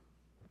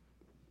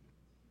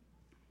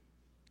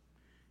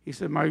 He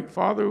said, my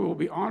Father will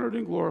be honored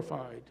and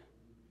glorified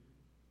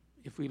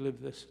if we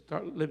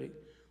start living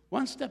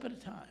one step at a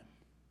time.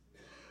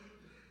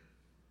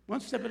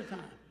 One step at a time.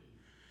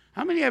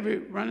 How many of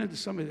you run into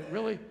somebody that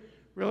really,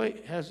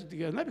 really has it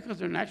together? Not because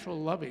they're natural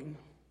loving,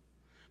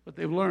 but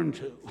they've learned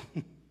to.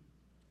 And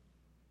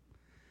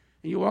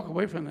you walk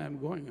away from them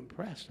going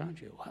impressed,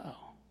 aren't you? Wow.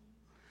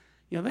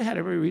 They had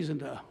every reason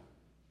to,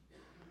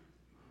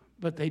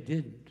 but they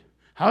didn't.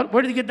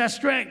 Where did they get that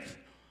strength?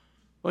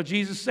 Well,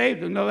 Jesus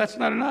saved them. No, that's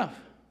not enough.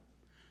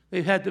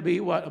 They've had to be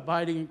what?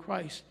 Abiding in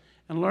Christ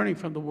and learning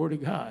from the Word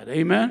of God.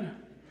 Amen?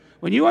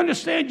 When you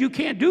understand you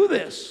can't do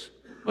this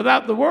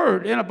without the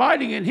Word and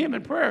abiding in Him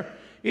in prayer,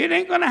 it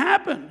ain't going to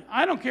happen.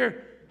 I don't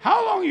care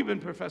how long you've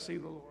been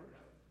professing the Lord.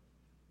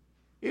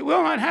 It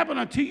will not happen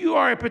until you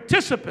are a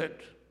participant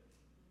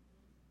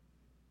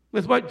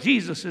with what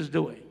Jesus is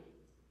doing.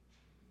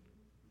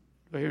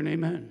 Do I hear an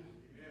amen?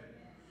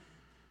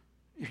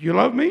 If you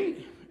love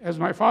me, as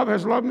my Father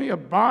has loved me,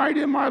 abide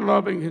in my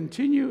love and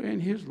continue in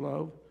His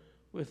love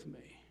with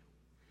me.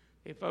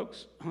 Hey,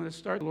 folks, let's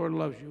start. The Lord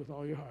loves you with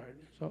all your heart.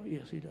 So,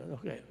 yes, He does.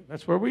 Okay,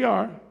 that's where we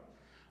are.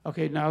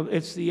 Okay, now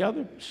it's the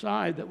other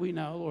side that we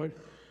know, Lord.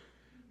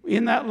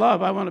 In that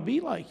love, I want to be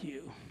like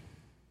you.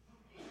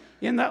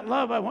 In that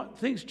love, I want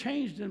things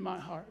changed in my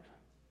heart.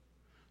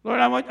 Lord,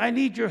 I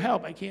need your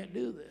help. I can't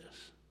do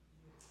this.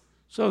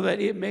 So that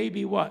it may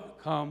be what?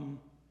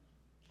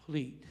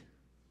 Complete.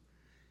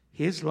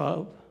 His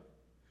love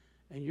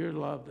and your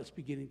love that's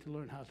beginning to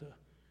learn how to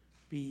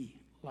be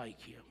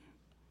like him.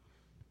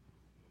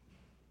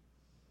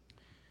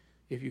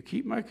 If you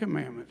keep my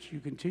commandments, you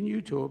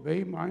continue to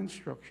obey my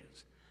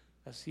instructions.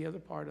 That's the other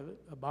part of it.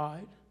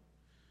 Abide.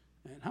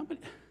 And how many?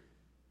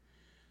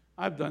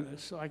 I've done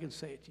this, so I can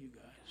say it to you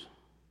guys.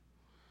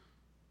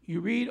 You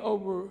read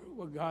over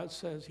what God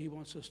says he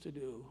wants us to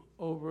do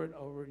over and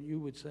over, and you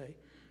would say,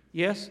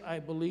 yes, I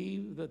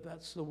believe that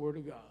that's the word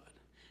of God.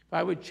 If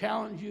I would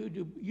challenge you,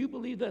 do you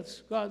believe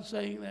that's God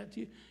saying that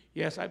to you?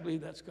 Yes, I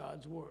believe that's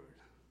God's word.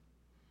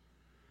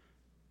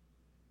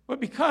 But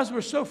because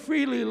we're so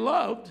freely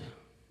loved,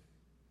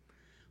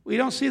 we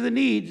don't see the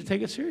need to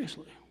take it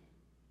seriously.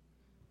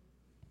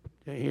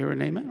 Did I hear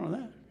an amen on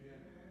that?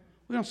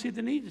 We don't see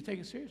the need to take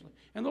it seriously.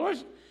 And the Lord,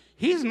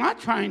 he's not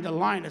trying to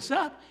line us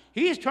up.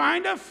 He's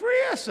trying to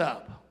free us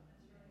up.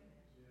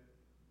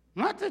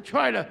 Not to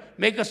try to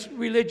make us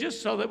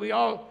religious so that we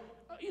all,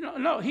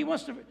 no, he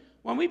wants to,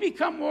 when we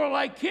become more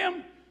like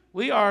him,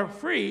 we are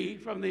free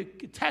from the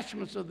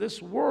attachments of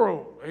this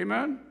world.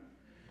 Amen?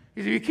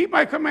 If you keep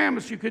my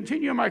commandments, you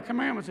continue my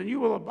commandments, and you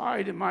will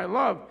abide in my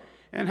love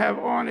and have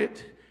on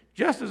it,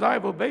 just as I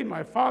have obeyed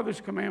my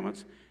Father's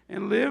commandments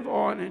and live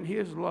on in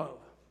his love.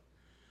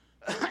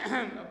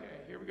 Okay,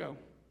 here we go.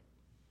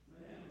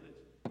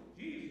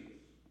 Jesus.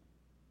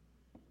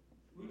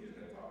 We just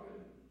got talking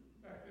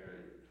back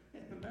there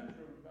in the men's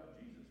room about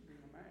Jesus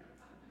being a man.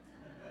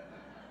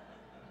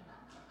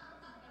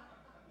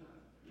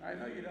 I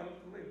know you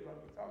don't believe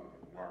what we're talking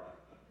to Mark.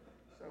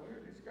 So we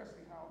were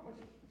discussing how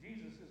much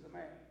Jesus is a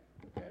man.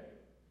 Okay?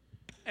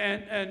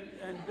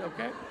 And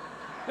okay?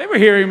 They were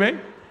hearing me.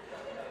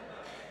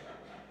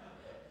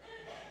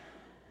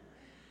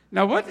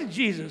 Now, what did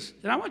Jesus,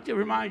 and I want to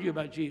remind you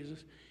about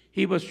Jesus.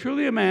 He was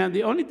truly a man.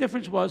 The only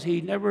difference was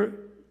he never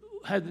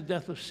had the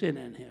death of sin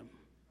in him.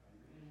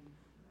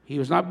 He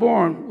was not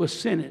born with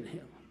sin in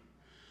him,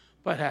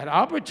 but had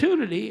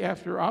opportunity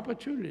after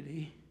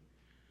opportunity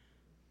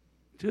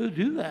to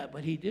do that,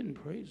 but he didn't,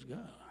 praise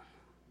God.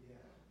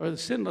 Or the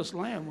sinless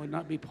lamb would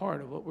not be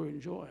part of what we're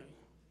enjoying.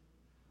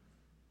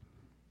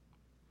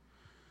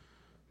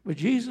 But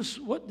Jesus,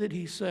 what did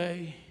he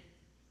say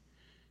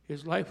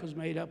his life was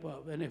made up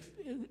of? And if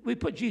we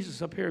put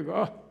Jesus up here and go,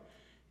 oh,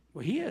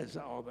 well, he is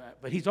all that,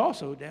 but he's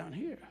also down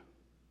here.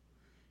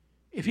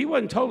 If he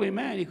wasn't totally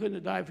man, he couldn't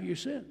have died for your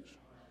sins.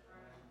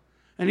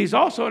 And he's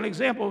also an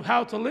example of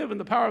how to live in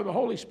the power of the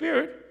Holy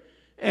Spirit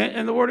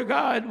and the Word of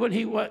God when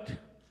he what?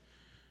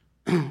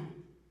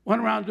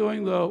 Went around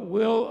doing the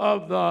will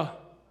of the...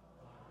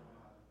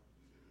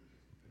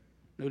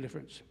 No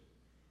difference.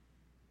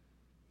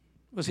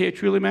 Was he a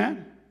truly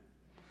man?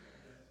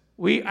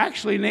 We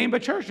actually named a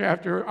church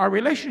after our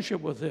relationship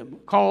with him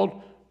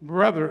called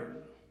Brethren.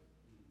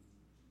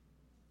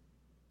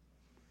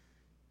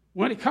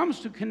 When it comes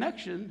to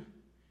connection,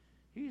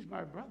 he's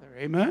my brother.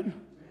 Amen?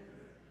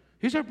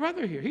 He's our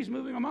brother here. He's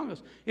moving among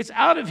us. It's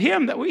out of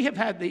him that we have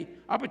had the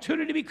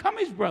opportunity to become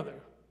his brother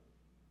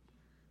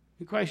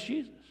in Christ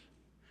Jesus.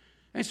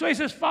 And so he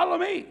says, follow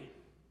me.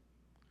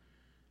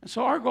 And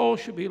so our goal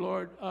should be,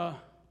 Lord, I'm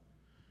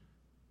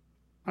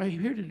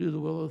here to do the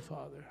will of the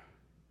Father.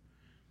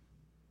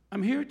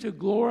 I'm here to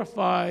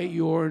glorify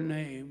your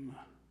name,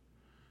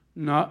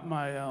 not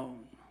my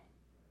own.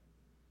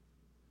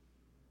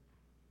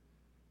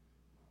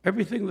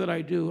 Everything that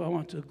I do, I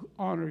want to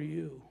honor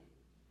you.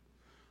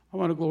 I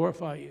want to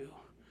glorify you.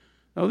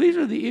 Now, these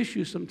are the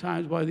issues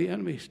sometimes why the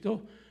enemy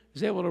still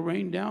is able to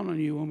rain down on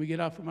you when we get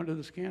out from under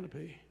this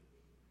canopy.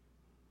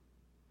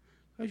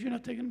 Because you're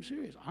not taking them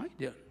serious. I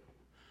did.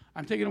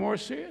 I'm taking them more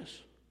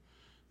serious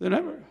than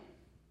ever.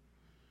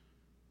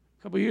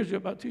 A couple of years ago,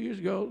 about 2 years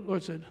ago, the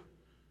Lord said,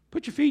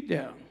 put your feet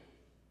down.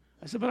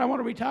 I said, but I want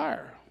to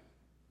retire.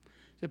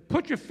 He said,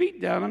 put your feet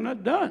down. I'm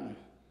not done.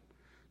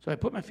 So I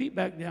put my feet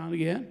back down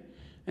again,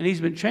 and he's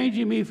been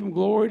changing me from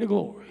glory to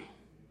glory.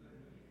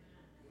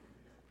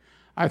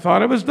 I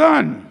thought it was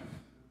done.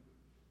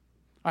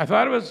 I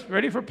thought it was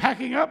ready for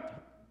packing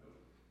up.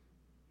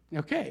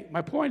 Okay,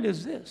 my point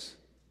is this.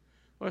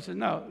 The Lord said,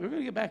 no, we're going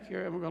to get back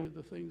here, and we're going to look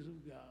at the things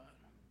of God.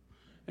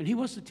 And he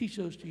wants to teach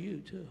those to you,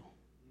 too.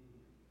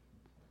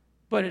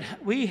 But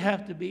we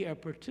have to be a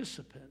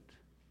participant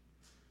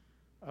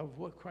of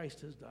what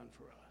Christ has done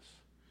for us.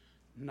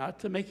 Not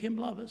to make him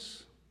love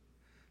us,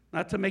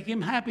 not to make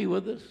him happy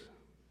with us,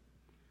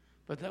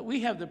 but that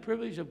we have the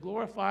privilege of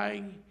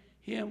glorifying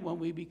him when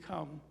we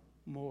become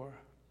more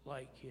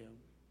like him.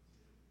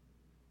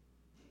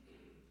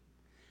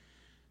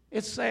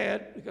 It's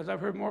sad because I've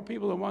heard more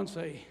people than one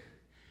say,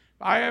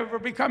 if I ever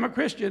become a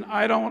Christian,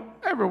 I don't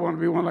ever want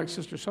to be one like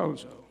Sister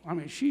so-and-so. I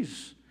mean,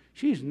 she's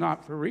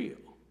not for real.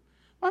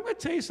 I'm going to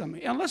tell you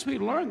something. Unless we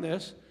learn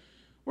this,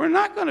 we're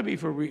not going to be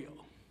for real.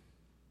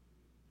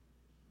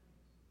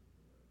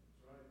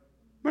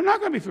 We're not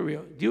going to be for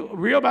real.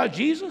 Real about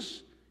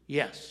Jesus?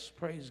 Yes,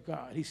 praise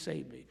God. He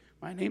saved me.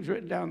 My name's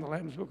written down in the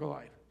Lamb's Book of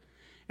Life.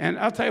 And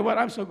I'll tell you what,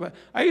 I'm so glad.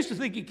 I used to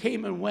think he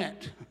came and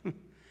went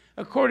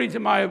according to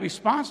my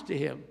response to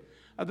him.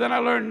 Then I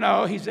learned,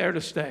 no, he's there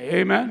to stay.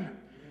 Amen?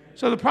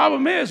 So the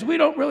problem is we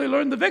don't really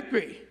learn the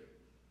victory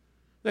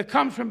that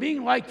comes from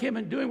being like him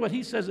and doing what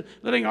he says,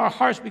 letting our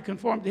hearts be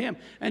conformed to him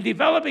and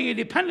developing a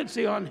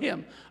dependency on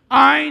him.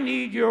 I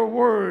need your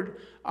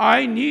word.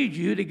 I need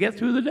you to get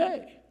through the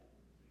day.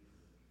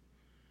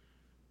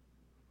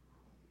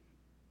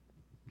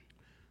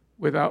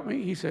 Without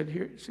me, he said,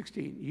 here,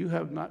 16, you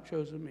have not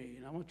chosen me.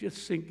 And I want you to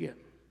sink in.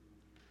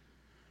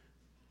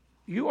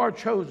 You are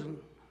chosen.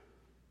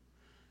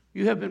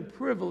 You have been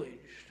privileged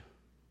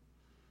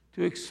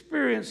to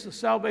experience the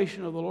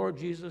salvation of the Lord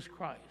Jesus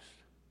Christ.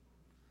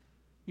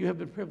 You have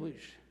been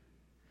privileged.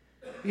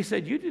 He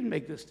said, you didn't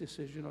make this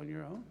decision on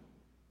your own.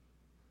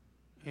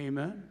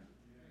 Amen.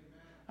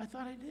 I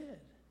thought I did.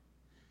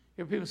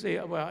 Hear people say,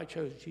 well, I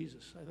chose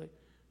Jesus. I think,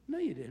 no,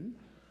 you didn't.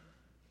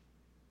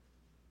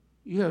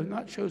 You have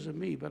not chosen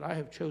me, but I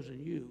have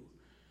chosen you.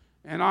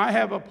 And I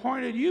have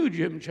appointed you,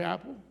 Jim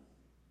Chappell.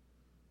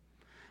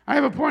 I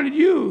have appointed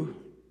you,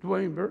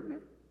 Dwayne Burtner.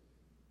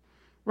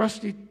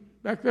 Rusty,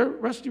 back there,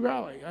 Rusty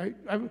Raleigh.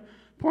 I've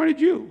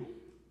appointed you.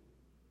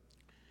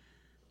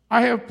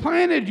 I have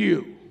planted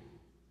you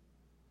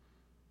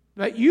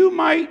that you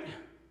might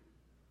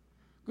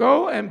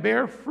go and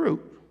bear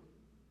fruit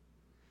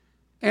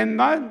and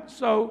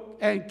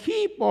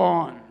keep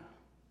on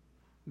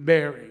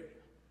bearing.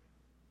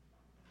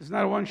 It's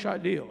not a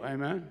one-shot deal,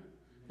 amen?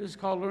 This is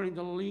called learning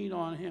to lean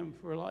on him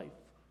for life.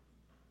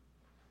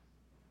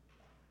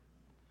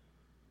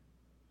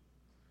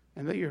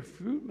 And that your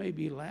fruit may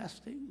be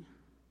lasting,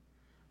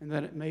 and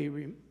that it may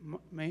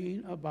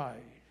remain abide,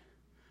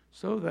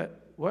 so that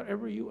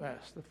whatever you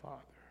ask the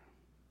Father,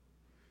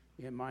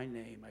 in my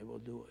name I will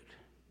do it.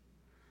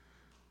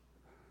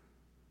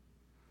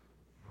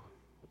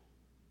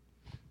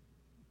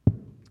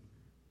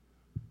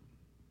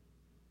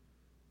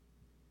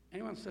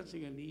 Anyone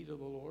sensing a need of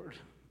the Lord?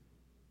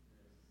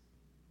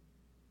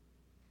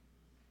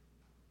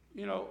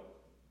 You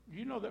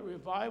know that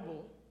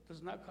revival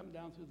does not come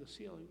down through the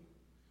ceiling.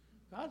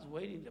 God's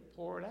waiting to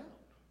pour it out.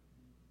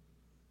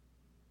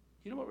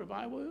 You know what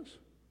revival is?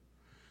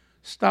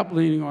 Stop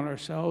leaning on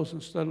ourselves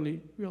and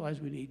suddenly realize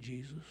we need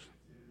Jesus.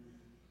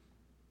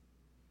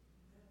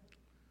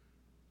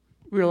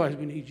 Realize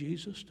we need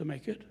Jesus to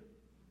make it.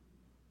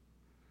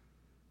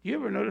 You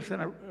ever notice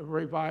in a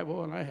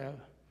revival, and I have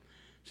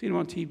seen them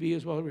on TV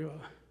as well,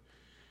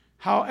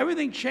 how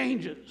everything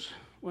changes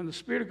when the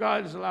Spirit of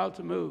God is allowed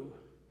to move?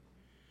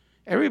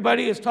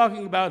 Everybody is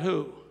talking about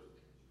who?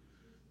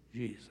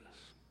 Jesus.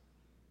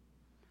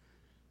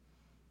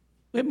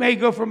 It may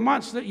go for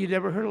months that you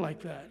never heard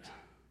like that.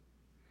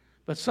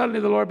 But suddenly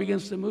the Lord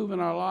begins to move in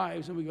our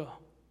lives and we go,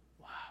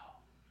 wow.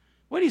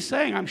 What he's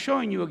saying, I'm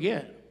showing you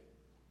again.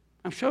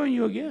 I'm showing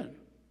you again.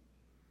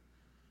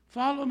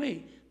 Follow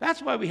me.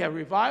 That's why we have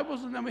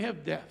revivals and then we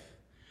have death.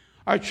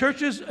 Our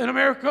churches in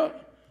America,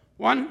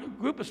 one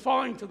group is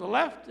falling to the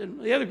left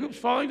and the other group is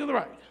falling to the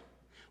right.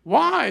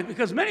 Why?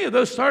 Because many of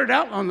those started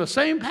out on the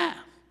same path.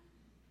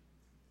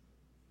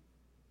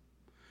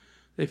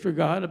 They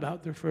forgot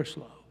about their first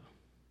love.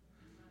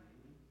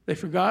 They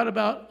forgot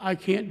about, I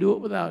can't do it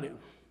without him.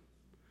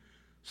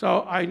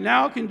 So I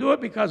now can do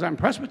it because I'm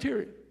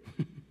Presbyterian.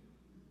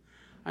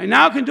 I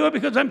now can do it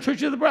because I'm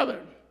Church of the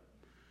Brethren.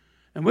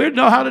 And we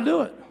know how to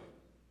do it.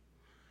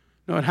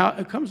 No,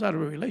 it comes out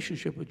of a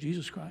relationship with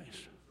Jesus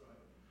Christ.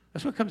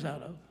 That's what it comes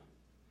out of.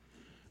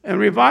 And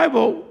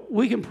revival,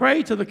 we can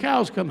pray till the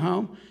cows come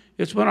home.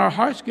 It's when our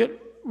hearts get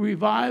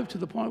revived to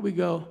the point we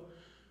go,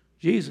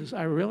 Jesus,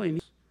 I really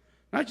need.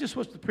 Not just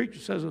what the preacher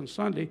says on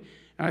Sunday,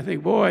 and I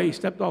think, boy, he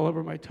stepped all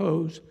over my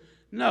toes.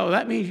 No,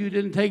 that means you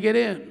didn't take it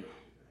in.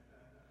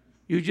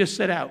 You just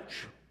said,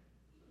 ouch.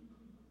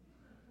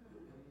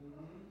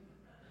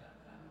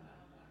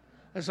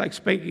 That's like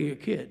spanking a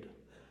kid.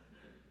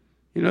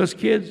 You know those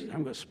kids,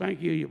 I'm going to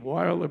spank you, you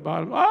boil their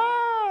bottom.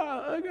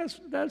 I guess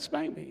Dad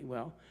spanked me.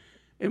 Well,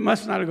 it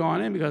must not have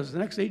gone in because the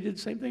next day he did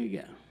the same thing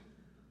again.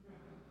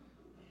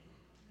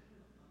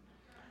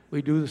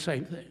 We do the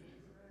same thing.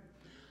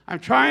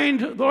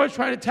 The Lord's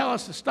trying to tell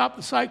us to stop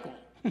the cycle.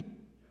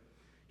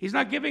 He's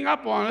not giving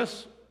up on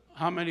us.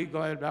 How many are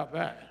glad about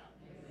that?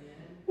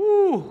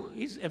 Ooh,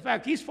 in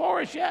fact, he's for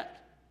us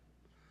yet.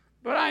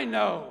 But I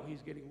know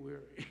he's getting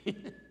weary.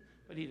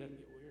 But he doesn't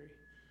get weary.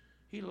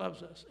 He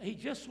loves us. He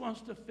just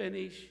wants to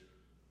finish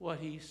what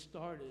he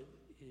started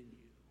in you.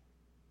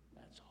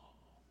 That's all.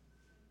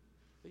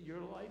 That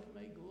your life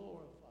may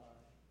glorify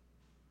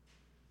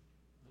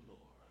the Lord.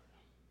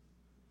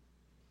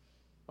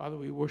 Father,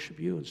 we worship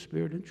you in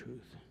spirit and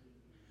truth.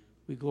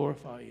 We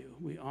glorify you,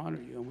 we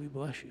honor you, and we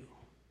bless you.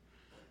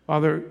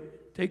 Father,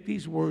 take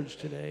these words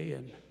today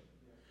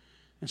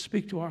and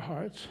speak to our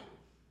hearts.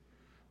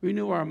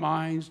 Renew our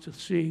minds to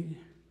sing.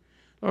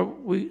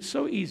 Lord,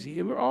 so easy,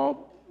 and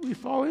we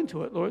fall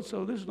into it, Lord,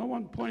 so there's no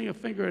one pointing a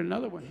finger at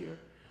another one here.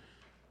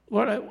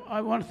 Lord,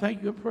 I want to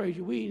thank you and praise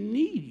you. We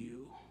need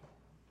you.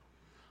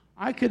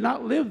 I could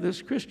not live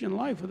this Christian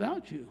life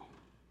without you.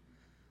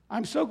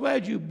 I'm so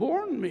glad you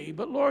born me,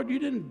 but Lord, you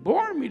didn't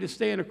born me to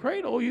stay in a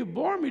cradle. You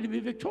born me to be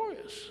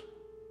victorious.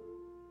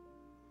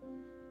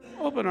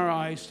 Open our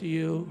eyes to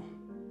you.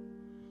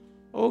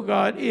 Oh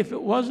God, if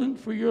it wasn't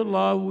for your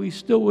love, we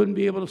still wouldn't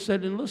be able to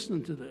sit and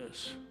listen to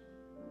this.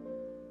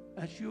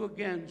 That's you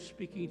again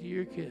speaking to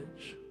your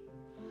kids.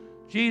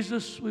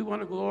 Jesus, we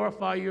want to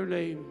glorify your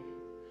name.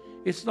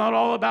 It's not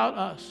all about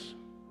us.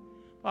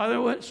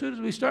 Father, as soon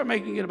as we start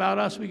making it about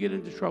us, we get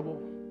into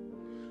trouble.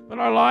 But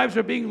our lives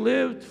are being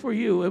lived for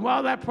you. And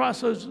while that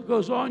process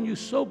goes on, you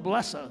so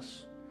bless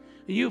us.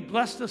 And you've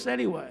blessed us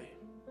anyway.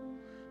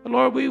 But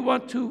Lord, we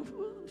want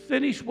to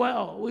finish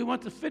well. We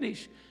want to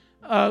finish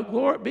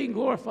being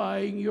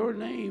glorifying your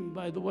name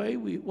by the way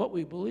what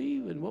we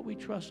believe and what we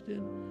trust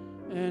in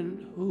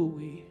and who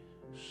we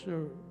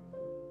serve.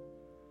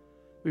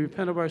 We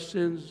repent of our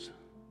sins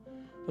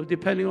of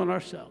depending on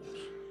ourselves.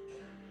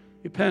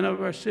 Repent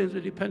of our sins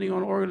of depending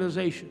on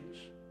organizations.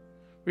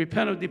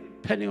 Repent of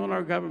depending on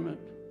our government.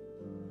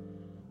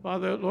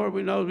 Father, Lord,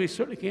 we know we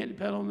certainly can't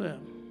depend on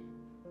them.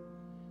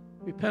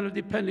 Repent of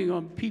depending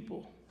on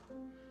people,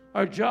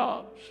 our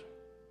jobs.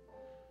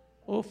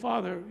 Oh,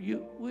 Father,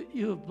 you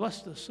have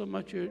blessed us so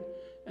much,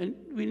 and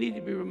we need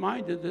to be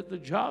reminded that the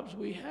jobs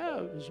we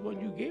have is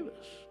one you gave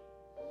us.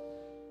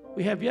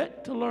 We have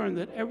yet to learn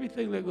that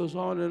everything that goes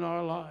on in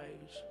our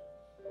lives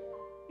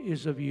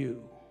is of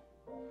you.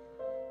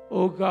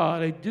 Oh,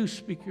 God, I do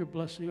speak your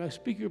blessing. I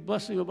speak your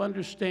blessing of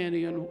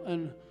understanding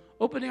and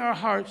opening our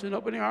hearts and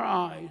opening our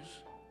eyes.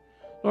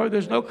 Lord,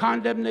 there's no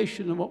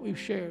condemnation in what we've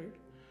shared.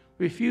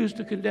 Refuse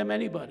to condemn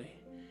anybody.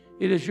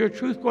 It is your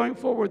truth going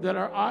forward that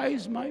our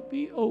eyes might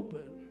be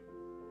open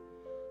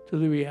to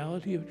the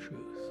reality of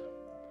truth.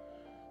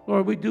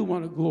 Lord, we do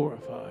want to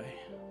glorify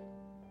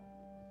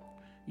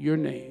your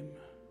name,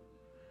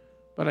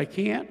 but I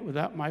can't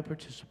without my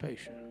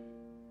participation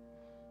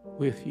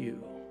with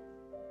you.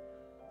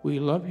 We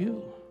love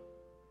you.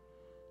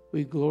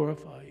 We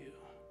glorify you.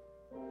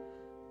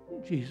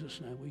 In Jesus'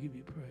 name, we give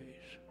you praise.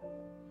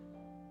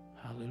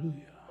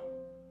 Hallelujah.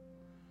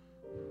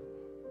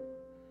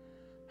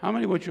 How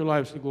many want your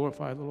lives to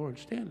glorify the Lord?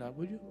 Stand up,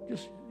 would you?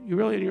 Just, you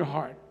really in your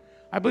heart.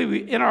 I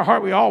believe in our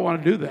heart we all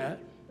want to do that.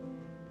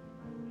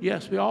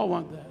 Yes, we all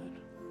want that.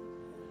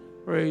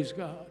 Praise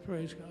God.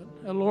 Praise God.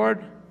 And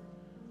Lord,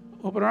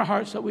 open our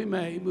hearts that we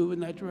may move in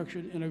that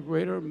direction in a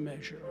greater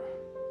measure.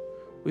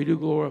 We do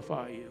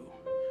glorify you.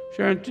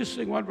 Sharon, just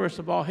sing one verse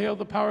of All Hail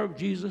the Power of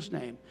Jesus'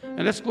 name.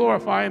 And let's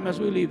glorify him as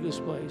we leave this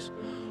place.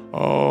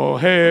 Oh,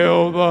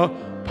 hail the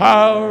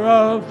power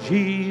of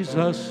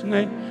Jesus'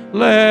 name.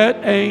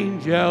 Let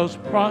angels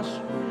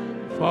prosper.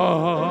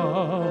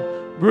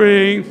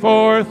 Bring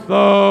forth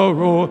the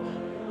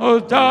royal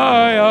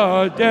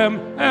diadem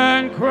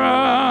and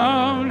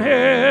crown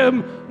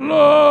him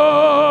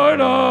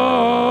Lord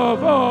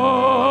of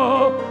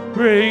all.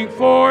 Bring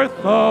forth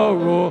the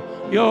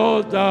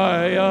royal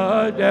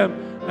diadem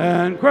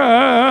and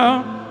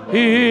crown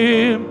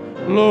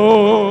him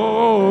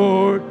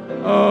Lord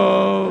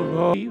of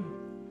all.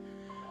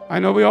 I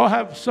know we all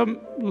have some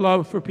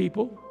love for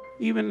people.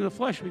 Even in the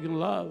flesh we can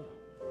love.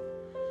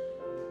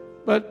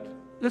 But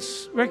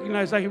let's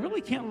recognize I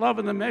really can't love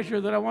in the measure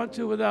that I want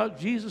to without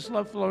Jesus'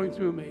 love flowing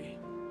through me.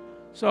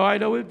 So I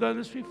know we've done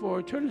this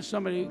before. Turn to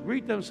somebody,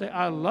 greet them, say,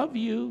 I love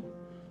you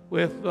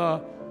with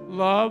the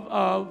love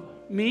of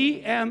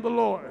me and the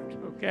Lord.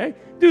 Okay?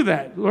 Do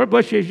that. Lord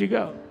bless you as you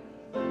go.